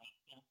him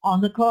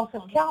on the cross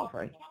of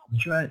Calvary.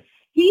 That's right.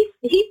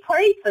 He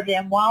prayed for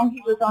them while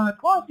he was on the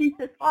cross. He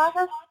said,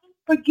 Father,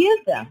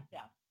 forgive them,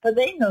 for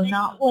they know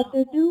not what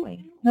they're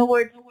doing. In other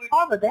words,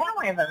 Father, they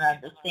don't have an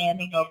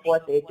understanding of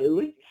what they're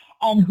doing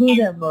and who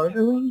they're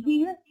murdering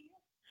here.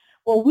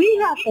 Well, we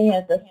have to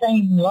have the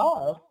same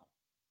love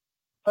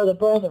for the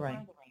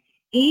brethren,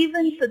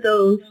 even for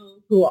those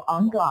who are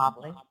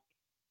ungodly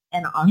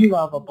and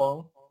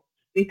unlovable,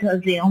 because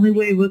the only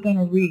way we're going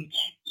to reach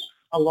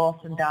a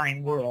lost and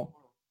dying world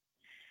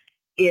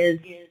is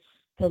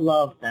to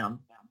love them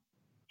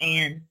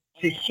and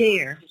to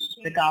share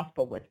the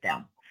gospel with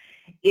them.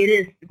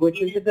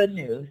 Which is the good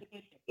news.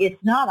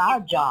 It's not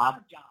our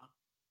job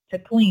to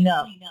clean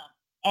up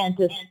and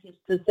to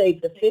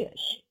save the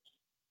fish.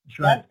 That's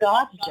right. That's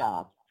God's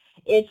job.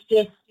 It's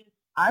just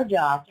our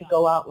job to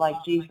go out like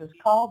Jesus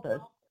called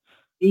us,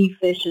 be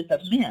fishers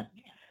of men.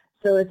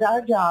 So it's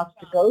our job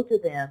to go to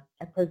them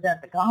and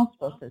present the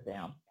gospel to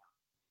them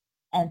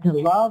and to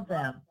love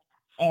them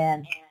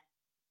and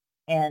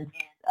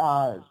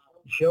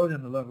show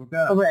them the love of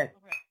God. Correct.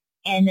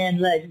 And then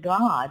let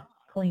God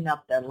clean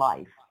up their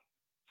life.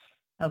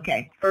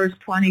 Okay, verse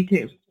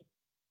 22.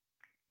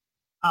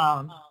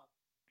 And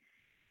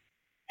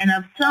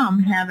of some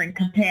having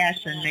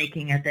compassion,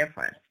 making a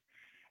difference,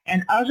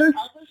 and others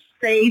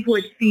save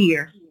with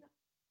fear,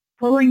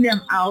 pulling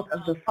them out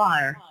of the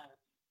fire,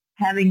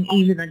 having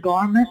even a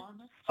garment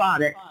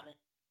spotted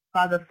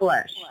by the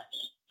flesh.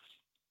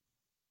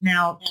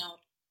 Now,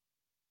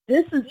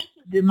 this is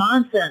the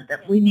mindset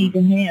that we need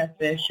to have,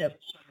 Bishop.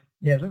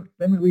 Yeah,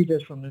 let me read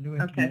this from the New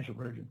International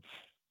Version.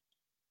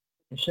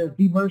 It says,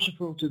 be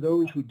merciful to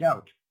those who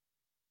doubt.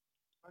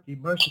 Be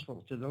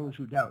merciful to those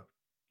who doubt.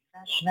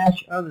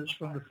 Snatch others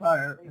from the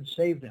fire and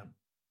save them.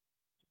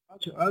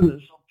 To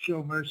others,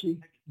 show mercy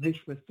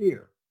mixed with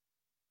fear.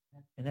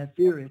 And that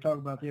fear they talk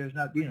about there is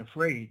not being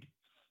afraid.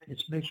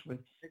 It's mixed with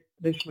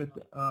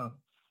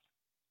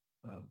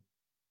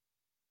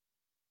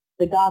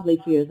the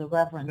godly fear, the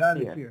reverent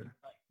godly fear. fear.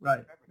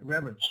 Right,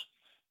 reverence.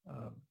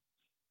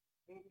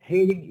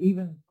 Hating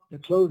even the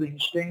clothing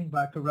stained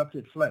by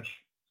corrupted flesh.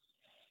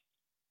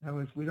 In other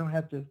words, we don't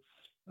have to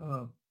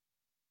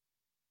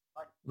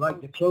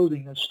like the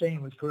clothing that's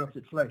stained with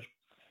corrupted flesh,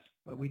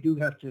 but we do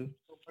have to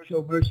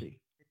show mercy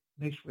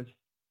mixed with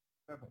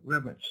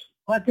reverence.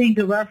 Well, I think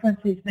the reference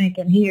he's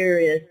making here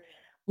is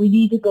we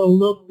need to go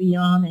look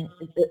beyond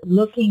it,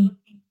 looking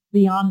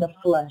beyond the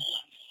flesh,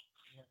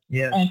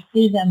 yes, and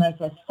see them as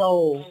a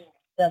soul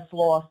that's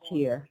lost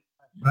here,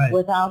 right,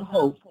 without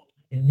hope,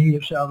 in need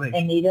of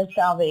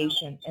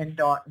salvation, in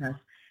darkness,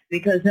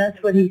 because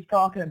that's what he's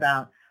talking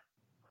about.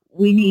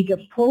 We need to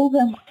pull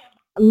them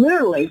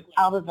literally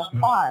out of the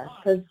fire,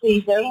 because see,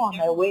 they're on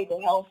their way to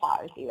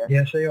hellfire here.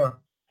 Yes, they are.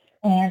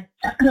 And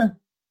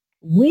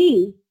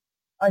we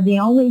are the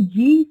only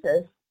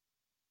Jesus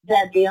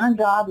that the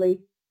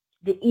ungodly,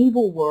 the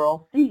evil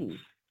world sees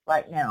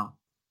right now.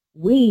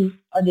 We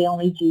are the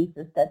only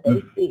Jesus that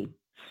they see.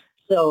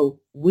 So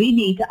we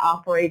need to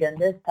operate in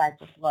this type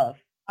of love.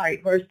 All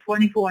right, verse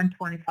 24 and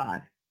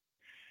 25.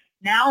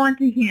 Now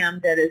unto him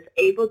that is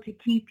able to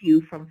keep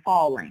you from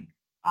falling.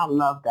 I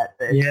love that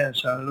verse.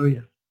 Yes,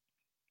 hallelujah.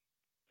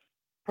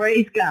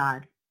 Praise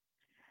God.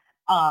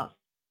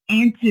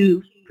 And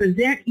to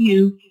present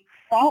you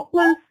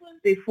faultless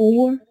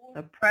before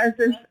the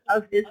presence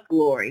of his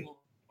glory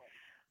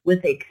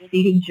with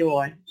exceeding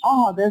joy.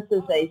 Oh, this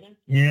is a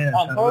Yes,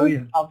 verse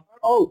hallelujah. of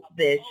hope,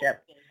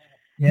 Bishop.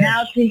 Yes.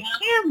 Now to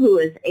him who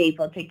is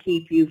able to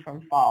keep you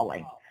from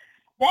falling.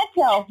 That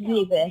tells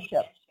me,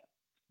 Bishop,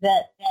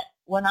 that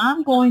when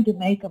I'm going to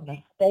make a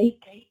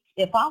mistake,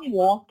 if I'm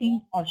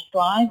walking or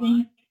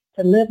striving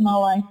to live my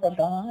life for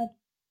God,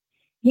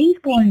 he's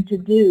going to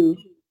do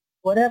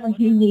whatever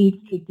he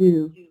needs to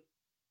do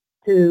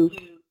to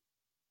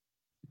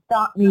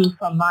stop me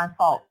from my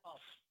fault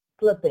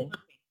slipping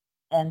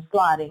and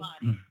sliding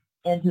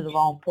into the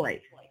wrong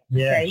place.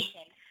 Yes. Okay?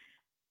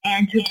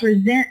 And to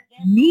present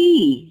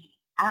me,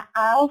 I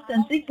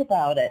often think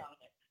about it.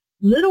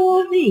 Little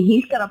old me,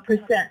 he's going to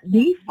present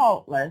me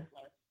faultless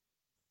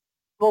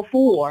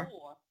before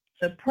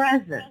the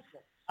presence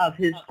of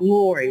his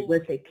glory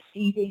with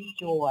exceeding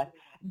joy.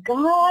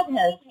 God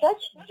has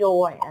such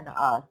joy in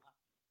us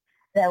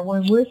that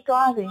when we're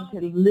striving to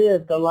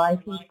live the life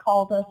he's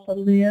called us to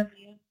live,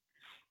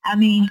 I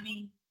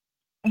mean,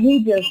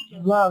 he just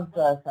loves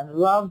us and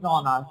loves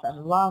on us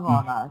and loves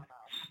on us.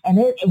 And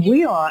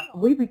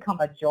we become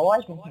a joy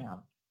to him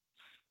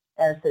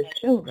as his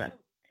children.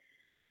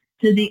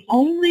 To the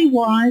only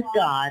wise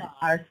God,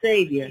 our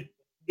Savior,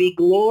 be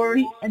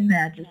glory and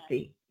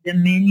majesty,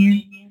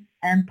 dominion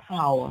and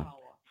power,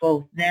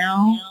 both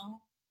now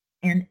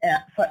and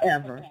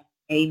forever.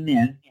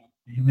 Amen.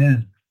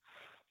 Amen.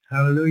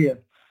 Hallelujah.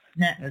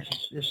 Now,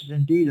 This is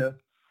indeed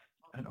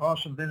an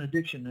awesome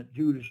benediction that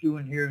Jude is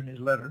doing here in his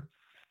letter,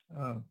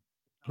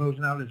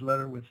 closing out his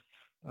letter with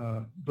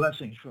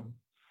blessings from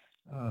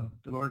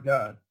the Lord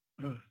God.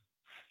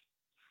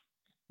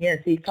 yes,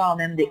 he's calling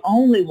him the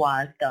only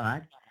wise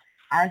God.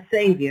 Our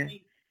Savior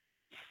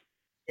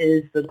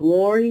is the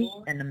glory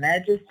and the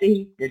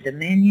majesty, the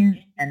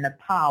dominion and the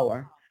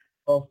power,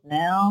 both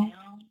now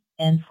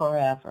and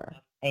forever.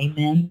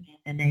 Amen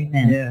and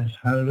amen. Yes,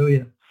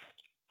 hallelujah.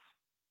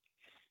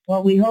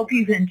 Well, we hope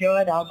you've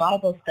enjoyed our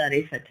Bible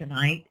study for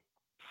tonight.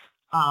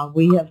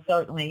 We have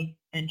certainly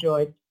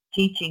enjoyed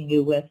teaching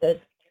you with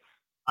it.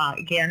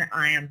 Again,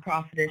 I am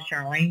Prophetess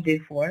Charlene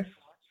Duforce.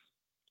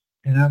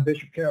 And I'm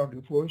Bishop Carol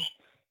Duforce,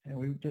 and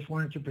we just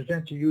wanted to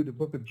present to you the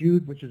book of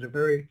Jude, which is a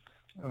very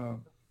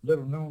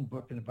little-known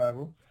book in the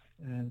Bible,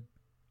 and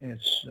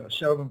it's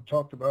seldom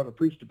talked about or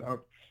preached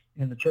about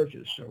in the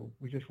churches. So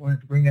we just wanted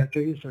to bring that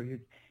to you so you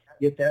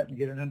get that and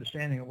get an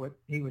understanding of what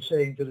he was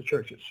saying to the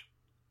churches.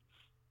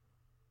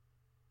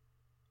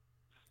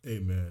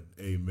 Amen.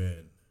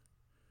 Amen.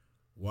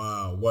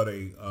 Wow, what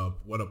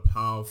a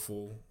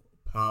powerful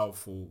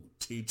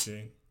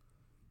teaching,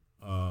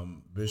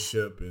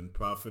 Bishop and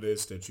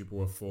Prophetess, that you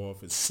brought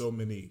forth. It's so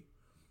many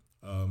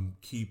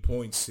key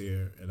points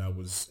here, and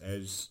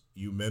as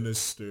you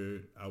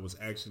ministered, I was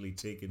actually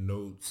taking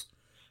notes.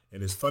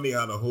 And it's funny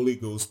how the Holy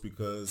Ghost,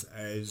 because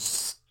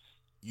as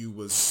you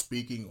was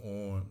speaking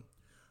on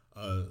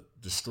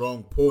the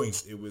strong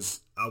points,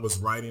 I was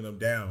writing them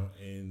down,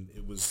 and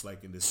it was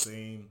like in the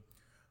same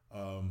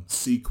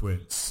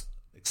sequence,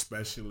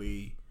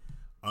 especially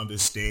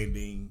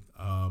understanding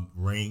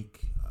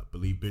rank. I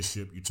believe,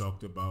 Bishop, you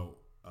talked about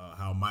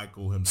how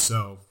Michael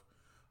himself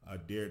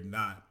dared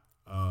not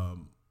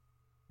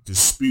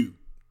dispute,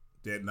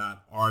 dared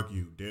not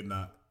argue, dared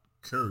not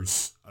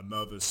curse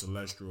another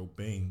celestial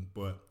being,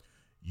 but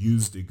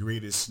used the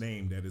greatest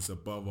name that is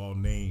above all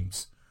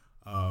names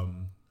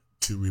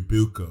to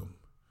rebuke him.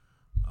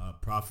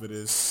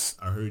 Prophetess,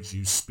 I heard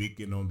you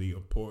speaking on the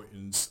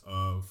importance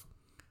of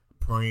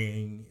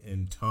praying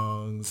in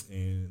tongues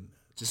and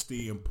just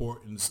the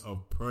importance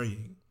of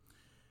praying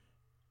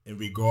in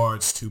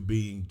regards to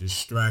being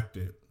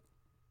distracted.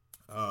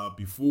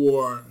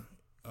 Before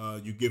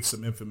you give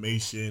some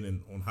information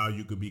and on how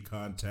you could be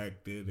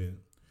contacted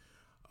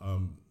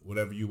and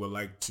whatever you would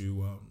like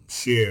to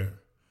share,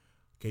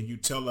 can you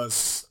tell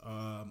us,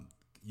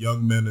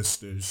 young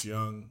ministers,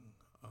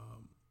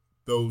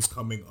 those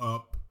coming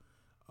up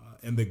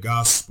in the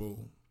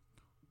gospel,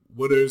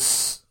 what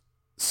is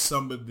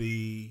some of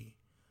the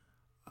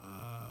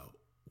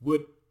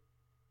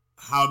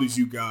how did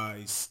you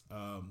guys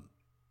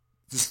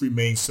just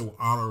remain so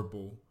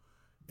honorable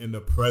in the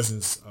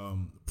presence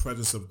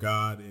of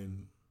God,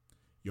 and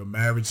your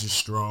marriage is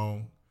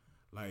strong?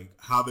 Like,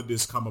 how did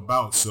this come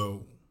about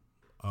so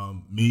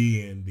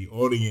me and the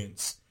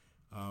audience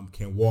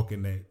can walk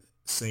in that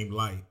same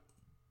light,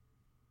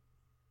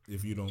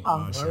 if you don't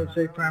mind I sharing? would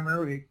say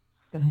primarily,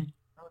 Go ahead.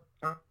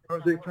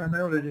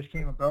 this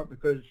came about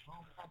because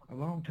a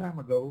long time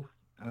ago,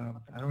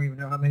 I don't even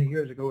know how many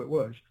years ago it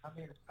was,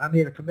 I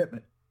made a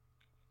commitment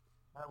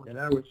that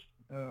I was,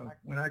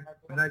 when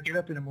I get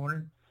up in the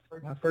morning,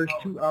 my first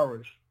 2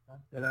 hours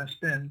that I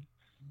spend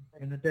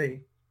in the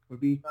day would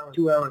be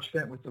 2 hours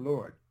spent with the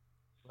Lord.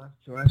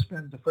 So I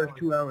spend the first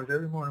 2 hours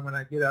every morning when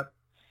I get up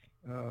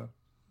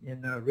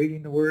in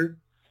reading the Word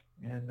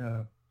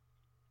and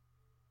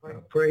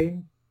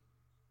praying,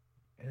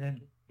 and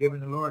then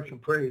giving the Lord some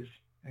praise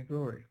and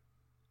glory.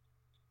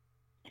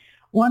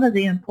 One of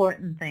the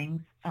important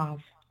things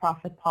of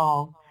Prophet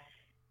Paul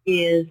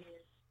is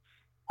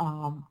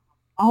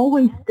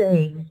always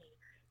staying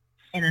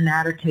in an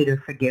attitude of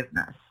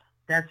forgiveness.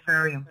 That's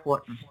very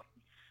important.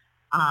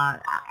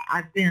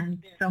 I've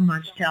been so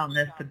much telling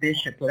this to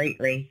Bishop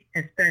lately,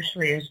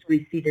 especially as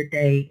we see the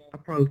day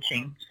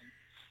approaching,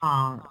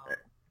 uh,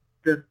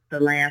 the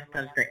last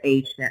of the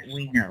age that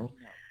we know,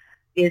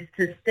 is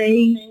to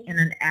stay in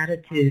an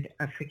attitude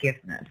of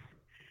forgiveness.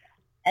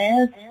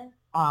 As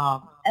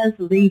as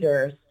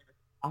leaders,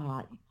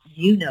 uh,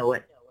 you know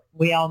it,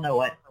 we all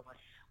know it.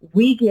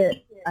 We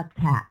get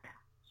attacked,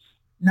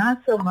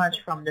 not so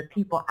much from the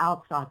people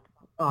outside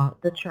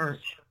the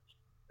church,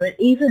 but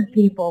even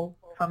people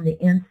from the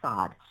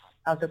inside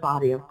of the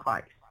body of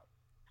Christ.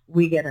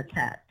 We get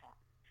attacked.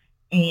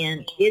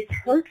 And it's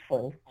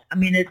hurtful. I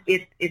mean,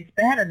 it's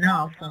bad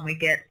enough when we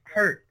get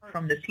hurt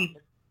from the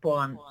people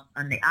on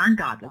the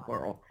ungodly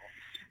world,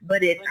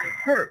 but it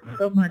hurts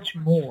so much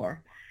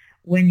more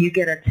when you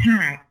get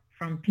attacked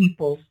from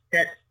people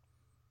that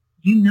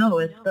you know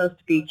is supposed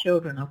to be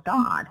children of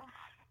God.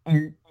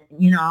 And,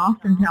 I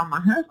often tell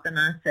my husband,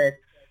 I said,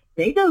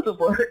 they know the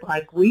word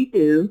like we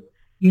do.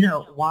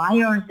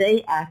 Why aren't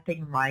they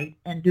acting right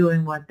and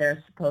doing what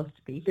they're supposed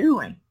to be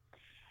doing?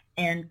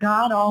 And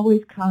God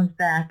always comes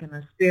back in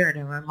the spirit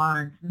and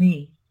reminds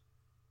me,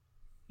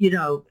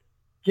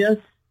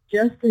 just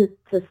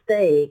to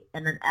stay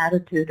in an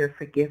attitude of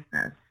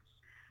forgiveness.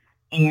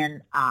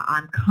 And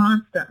I'm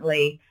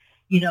constantly,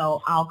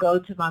 I'll go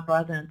to my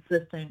brother and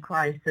sister in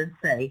Christ and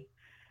say,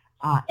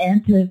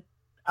 and to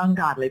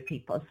ungodly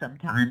people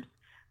sometimes,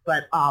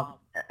 but a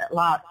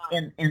lot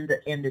in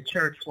the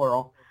church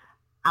world,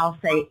 I'll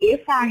say,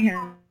 if I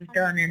have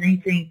done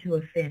anything to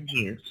offend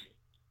you,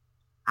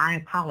 I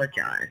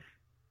apologize.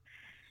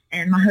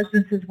 And my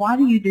husband says, why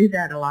do you do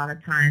that a lot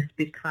of times?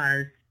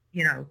 Because,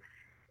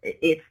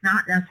 it's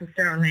not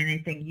necessarily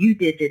anything you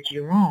did that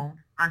you're wrong.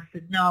 I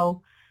said,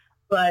 no,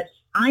 but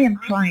I am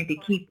trying to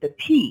keep the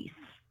peace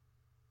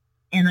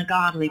in a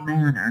godly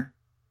manner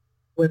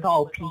with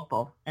all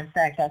people. In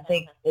fact, I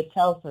think it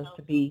tells us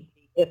to be,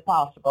 if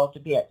possible, to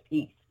be at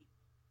peace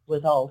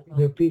with all.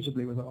 Live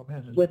peaceably with all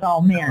men. With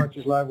all men. Hearts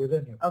is lie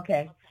within you.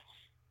 Okay.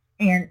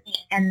 And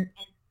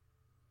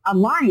a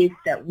life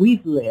that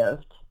we've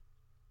lived,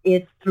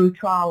 it's through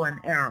trial and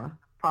error,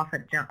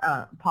 Prophet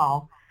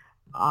Paul.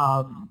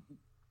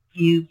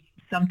 You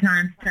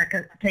sometimes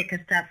take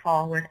a step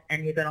forward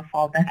and you're going to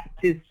fall back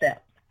 2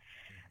 steps.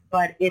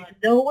 But it's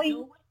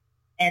knowing,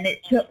 and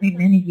it took me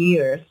many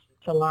years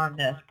to learn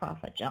this,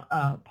 Prophet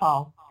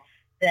Paul,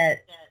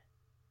 that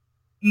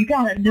you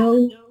got to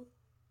know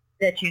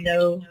that you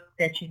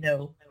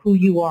know who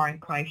you are in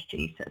Christ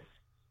Jesus.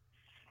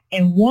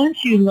 And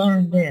once you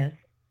learn this,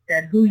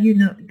 that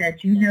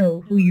you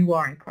know who you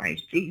are in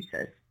Christ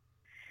Jesus,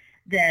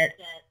 that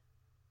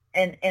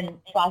and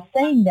by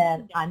saying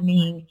that, I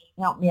mean,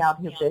 help me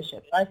out here,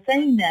 Bishop. By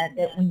saying that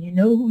when you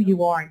know who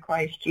you are in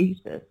Christ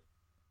Jesus,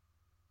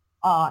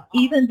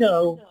 even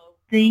though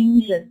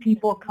things and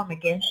people come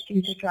against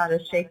you to try to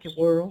shake your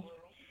world,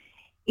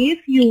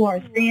 if you are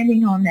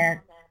standing on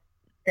that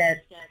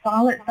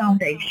solid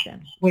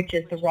foundation, which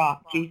is the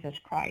rock, Jesus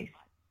Christ,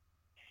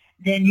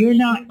 then you're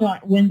not going,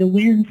 when the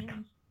winds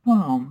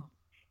come,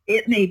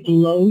 it may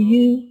blow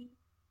you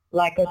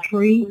like a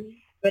tree,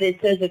 but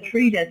it says a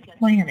tree that's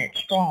planted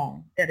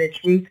strong, that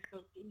its roots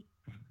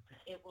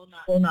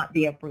will not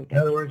be uprooted. In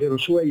other words, it'll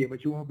sway you,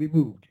 but you won't be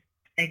moved.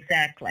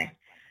 Exactly.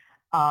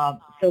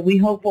 So we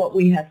hope what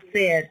we have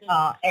said.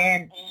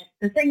 And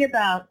the thing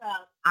about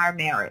our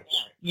marriage,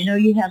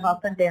 you have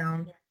up and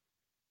downs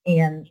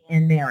in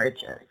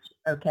marriages.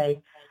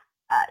 Okay,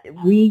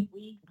 we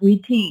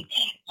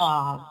teach.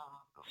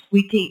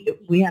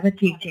 We have a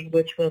teaching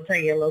which we'll tell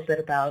you a little bit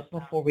about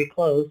before we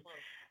close.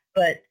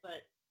 But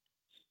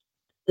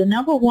the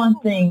number one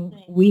thing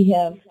we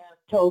have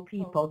told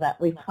people that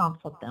we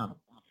counsel them,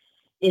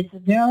 it's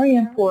very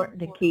important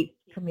to keep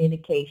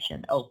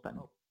communication open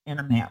in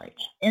a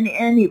marriage, in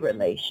any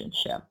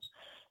relationship.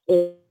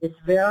 It's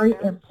very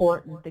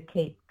important to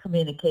keep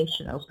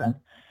communication open,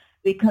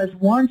 because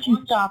once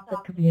you stop the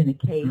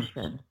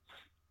communication,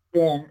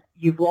 then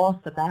you've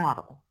lost the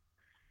battle.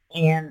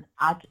 And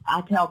I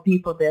tell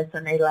people this,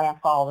 and they laugh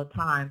all the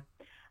time.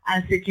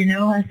 I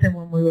said,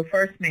 when we were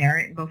first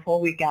married, before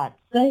we got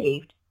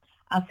saved,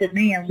 I said,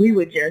 man, we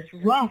were just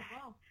rough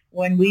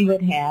when we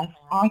would have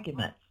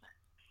arguments.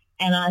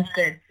 And I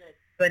said,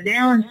 but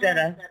now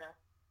instead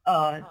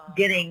of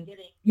getting,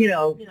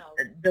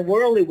 the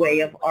worldly way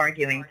of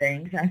arguing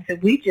things, I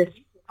said, we just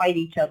fight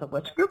each other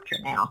with Scripture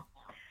now.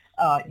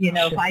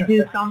 If I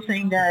do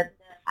something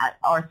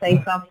or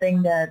say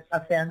something that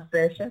offends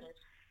Bishop,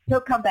 he'll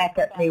come back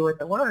at me with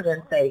the Word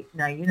and say,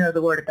 no,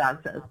 the Word of God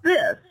says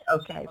this,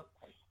 okay?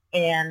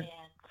 And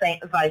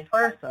vice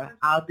versa.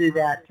 I'll do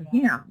that to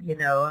him,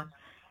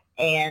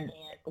 And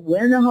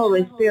when the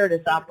Holy Spirit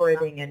is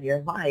operating in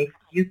your life,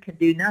 you can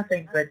do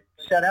nothing but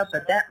shut up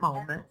at that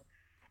moment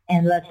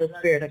and let the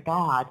Spirit of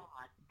God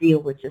deal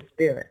with your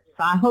spirit.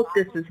 So I hope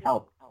this has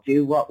helped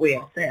you, what we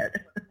have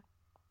said.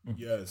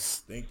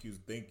 Yes, thank you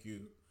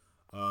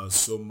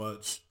so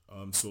much.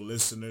 So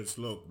listeners,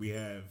 look, we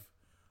have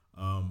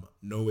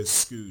no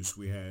excuse.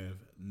 We have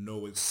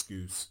no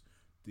excuse.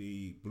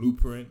 The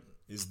blueprint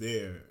is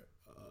there,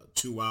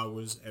 2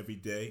 hours every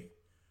day.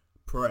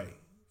 pray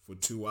for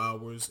 2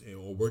 hours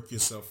or work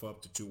yourself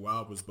up to 2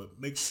 hours, but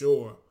make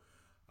sure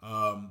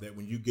that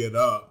when you get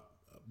up,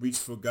 reach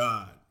for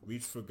God,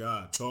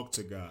 talk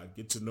to God,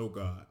 get to know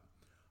God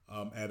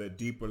at a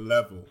deeper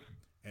level,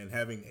 and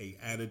having a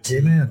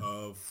attitude Amen.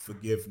 of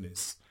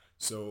forgiveness.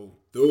 So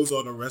those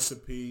are the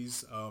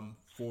recipes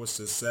for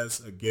success.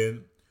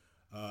 Again,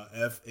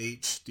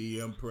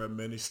 FHDM Prayer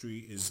Ministry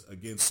is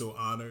again so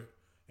honored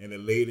and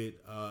elated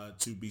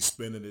to be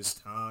spending this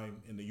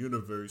time in the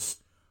universe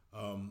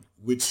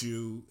with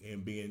you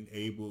and being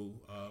able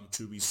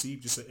to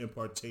receive just an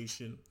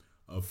impartation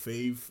of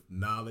faith,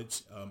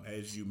 knowledge,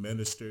 as you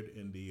ministered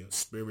in the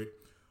spirit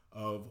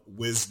of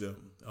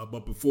wisdom.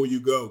 But before you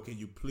go, can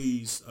you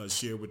please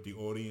share with the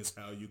audience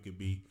how you can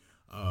be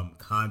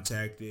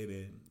contacted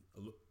and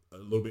a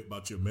little bit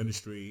about your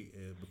ministry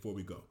before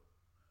we go?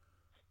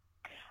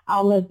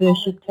 I'll let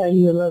Bishop tell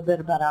you a little bit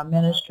about our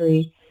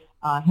ministry,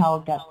 how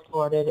it got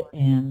started,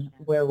 and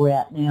where we're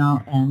at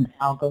now, and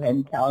I'll go ahead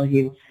and tell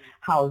you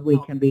how we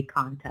can be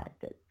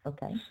contacted.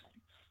 Okay?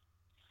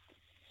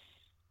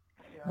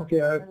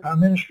 Okay, our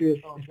ministry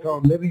is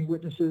called Living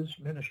Witnesses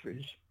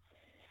Ministries,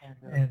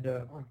 and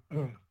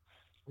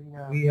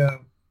we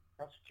got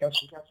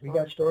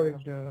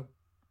started.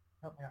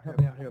 Help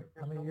me out here.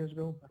 How many years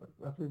ago?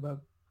 Roughly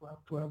about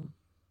 12,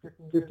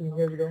 15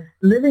 years ago.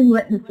 Living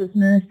Witnesses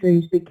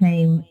Ministries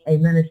became a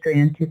ministry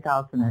in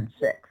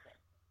 2006.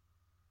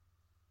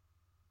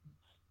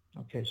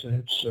 Okay, so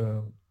it's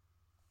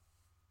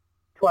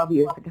 12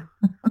 years ago.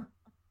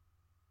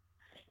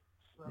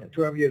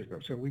 12 years ago.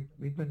 So we've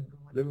been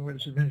Living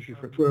Witnesses Ministry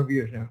for 12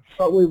 years now.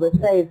 But we were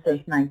saved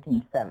since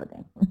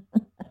 1970.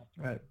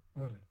 Right.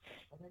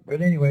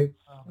 But anyway,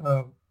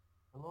 the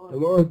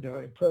Lord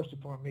impressed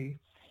upon me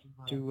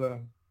to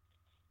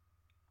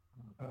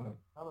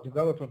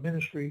develop a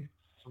ministry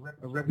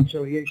of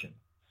reconciliation,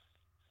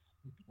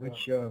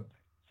 which turned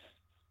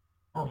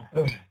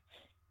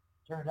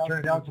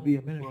out to be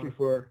a ministry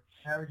for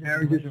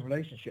marriages and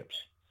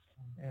relationships.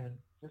 And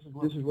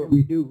this is what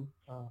we do.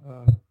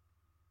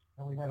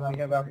 And we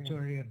have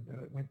opportunity, and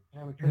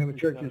whenever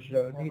churches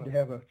need to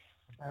have a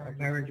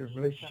marriage or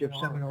relationship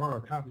seminar or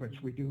conference,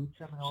 we do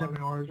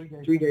seminars,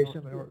 3-day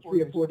seminars,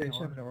 3 or 4 day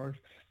seminars,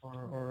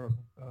 or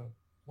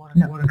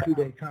 1 or 2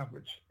 day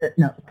conference.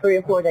 No, 3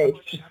 or 4 days.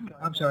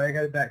 I'm sorry, I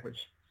got it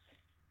backwards.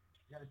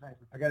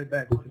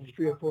 It's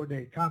 3 or 4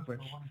 day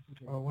conference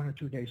or 1 or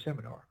 2 day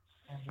seminar.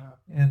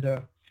 And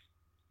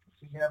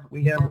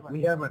we have an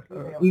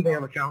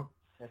email account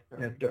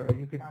that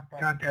you can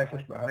contact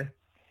us by.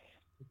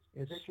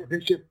 It's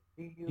Bishop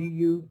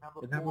DU,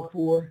 the number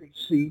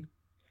 4C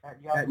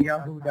at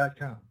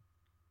yahoo.com.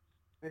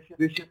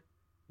 Bishop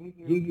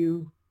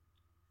DU,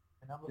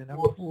 the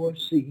number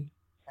 4C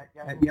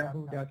at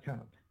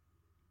yahoo.com.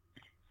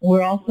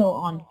 We're also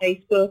on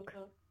Facebook,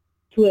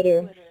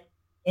 Twitter,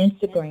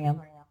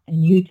 Instagram, and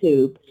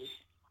YouTube.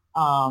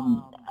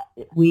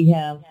 We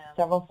have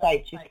several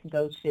sites you can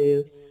go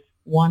to.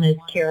 One is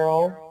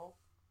Carol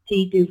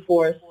T.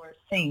 Duforest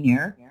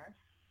Sr.,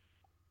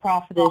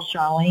 Prophetess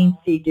Charlene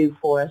C.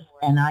 Duforest,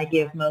 and I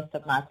give most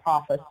of my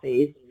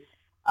prophecies.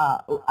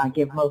 I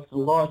give most of the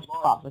Lord's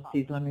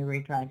prophecies, let me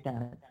retract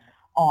that,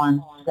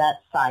 on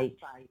that site.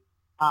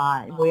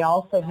 We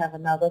also have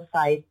another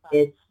site.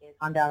 It's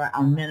under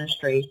our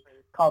ministry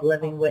called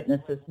Living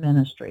Witnesses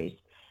Ministries.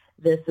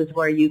 This is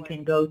where you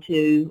can go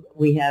to.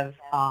 We have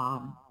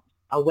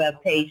a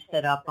web page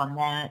set up on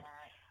that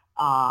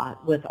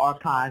with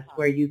archives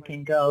where you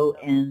can go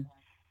and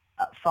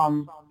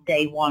from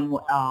day one.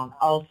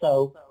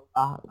 Also,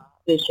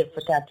 Bishop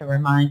forgot to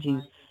remind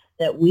you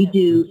that we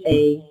do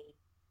a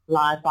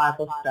live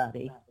Bible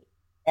study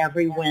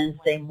every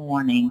Wednesday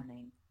morning,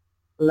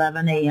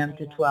 11 a.m.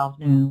 to 12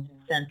 noon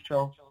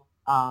Central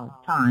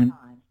Time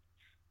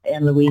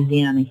in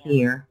Louisiana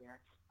here.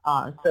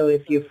 So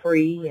if you're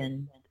free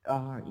and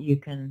you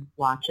can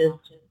watch us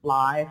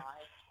live,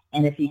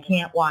 and if you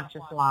can't watch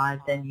us live,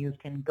 then you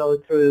can go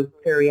through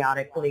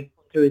periodically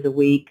through the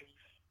week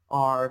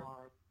or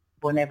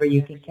whenever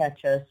you can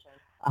catch us,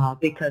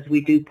 because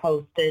we do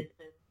post it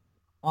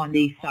on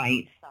these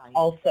sites.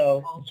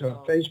 Also, So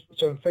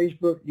on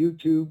Facebook,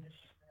 YouTube,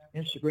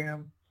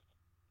 Instagram,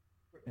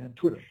 and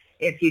Twitter.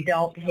 if you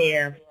don't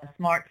have a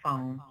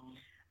smartphone,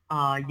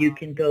 you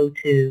can go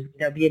to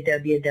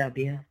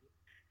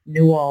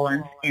www.New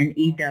Orleans,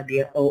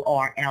 NEWORLEANS,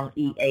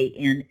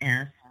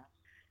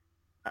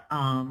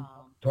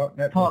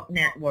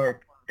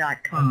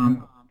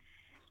 talknetwork.com,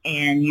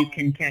 and you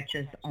can catch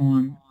us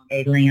on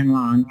a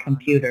landline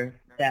computer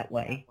that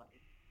way.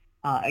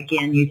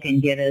 Again, you can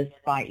get us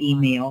by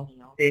email,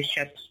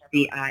 Bishop,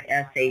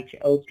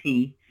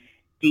 BISHOP,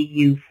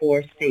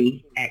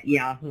 DU4C at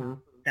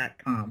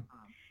yahoo.com.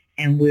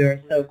 And we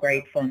are so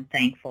grateful and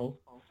thankful,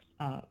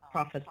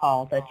 Prophet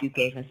Paul, that you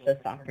gave us this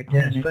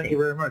opportunity. Yes, thank you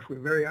very much. We're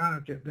very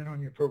honored to have been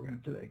on your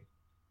program today.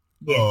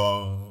 Yes.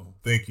 Oh,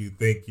 thank you,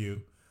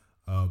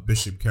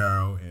 Bishop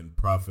Carol and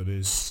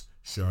Prophetess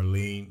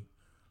Charlene.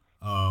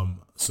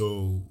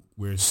 So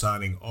we're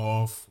signing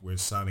off.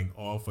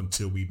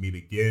 Until we meet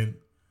again.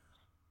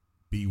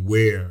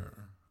 Beware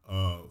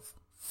of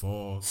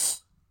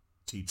false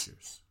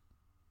teachers.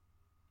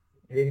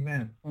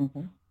 Amen.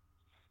 Mm-hmm.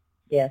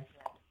 Yes.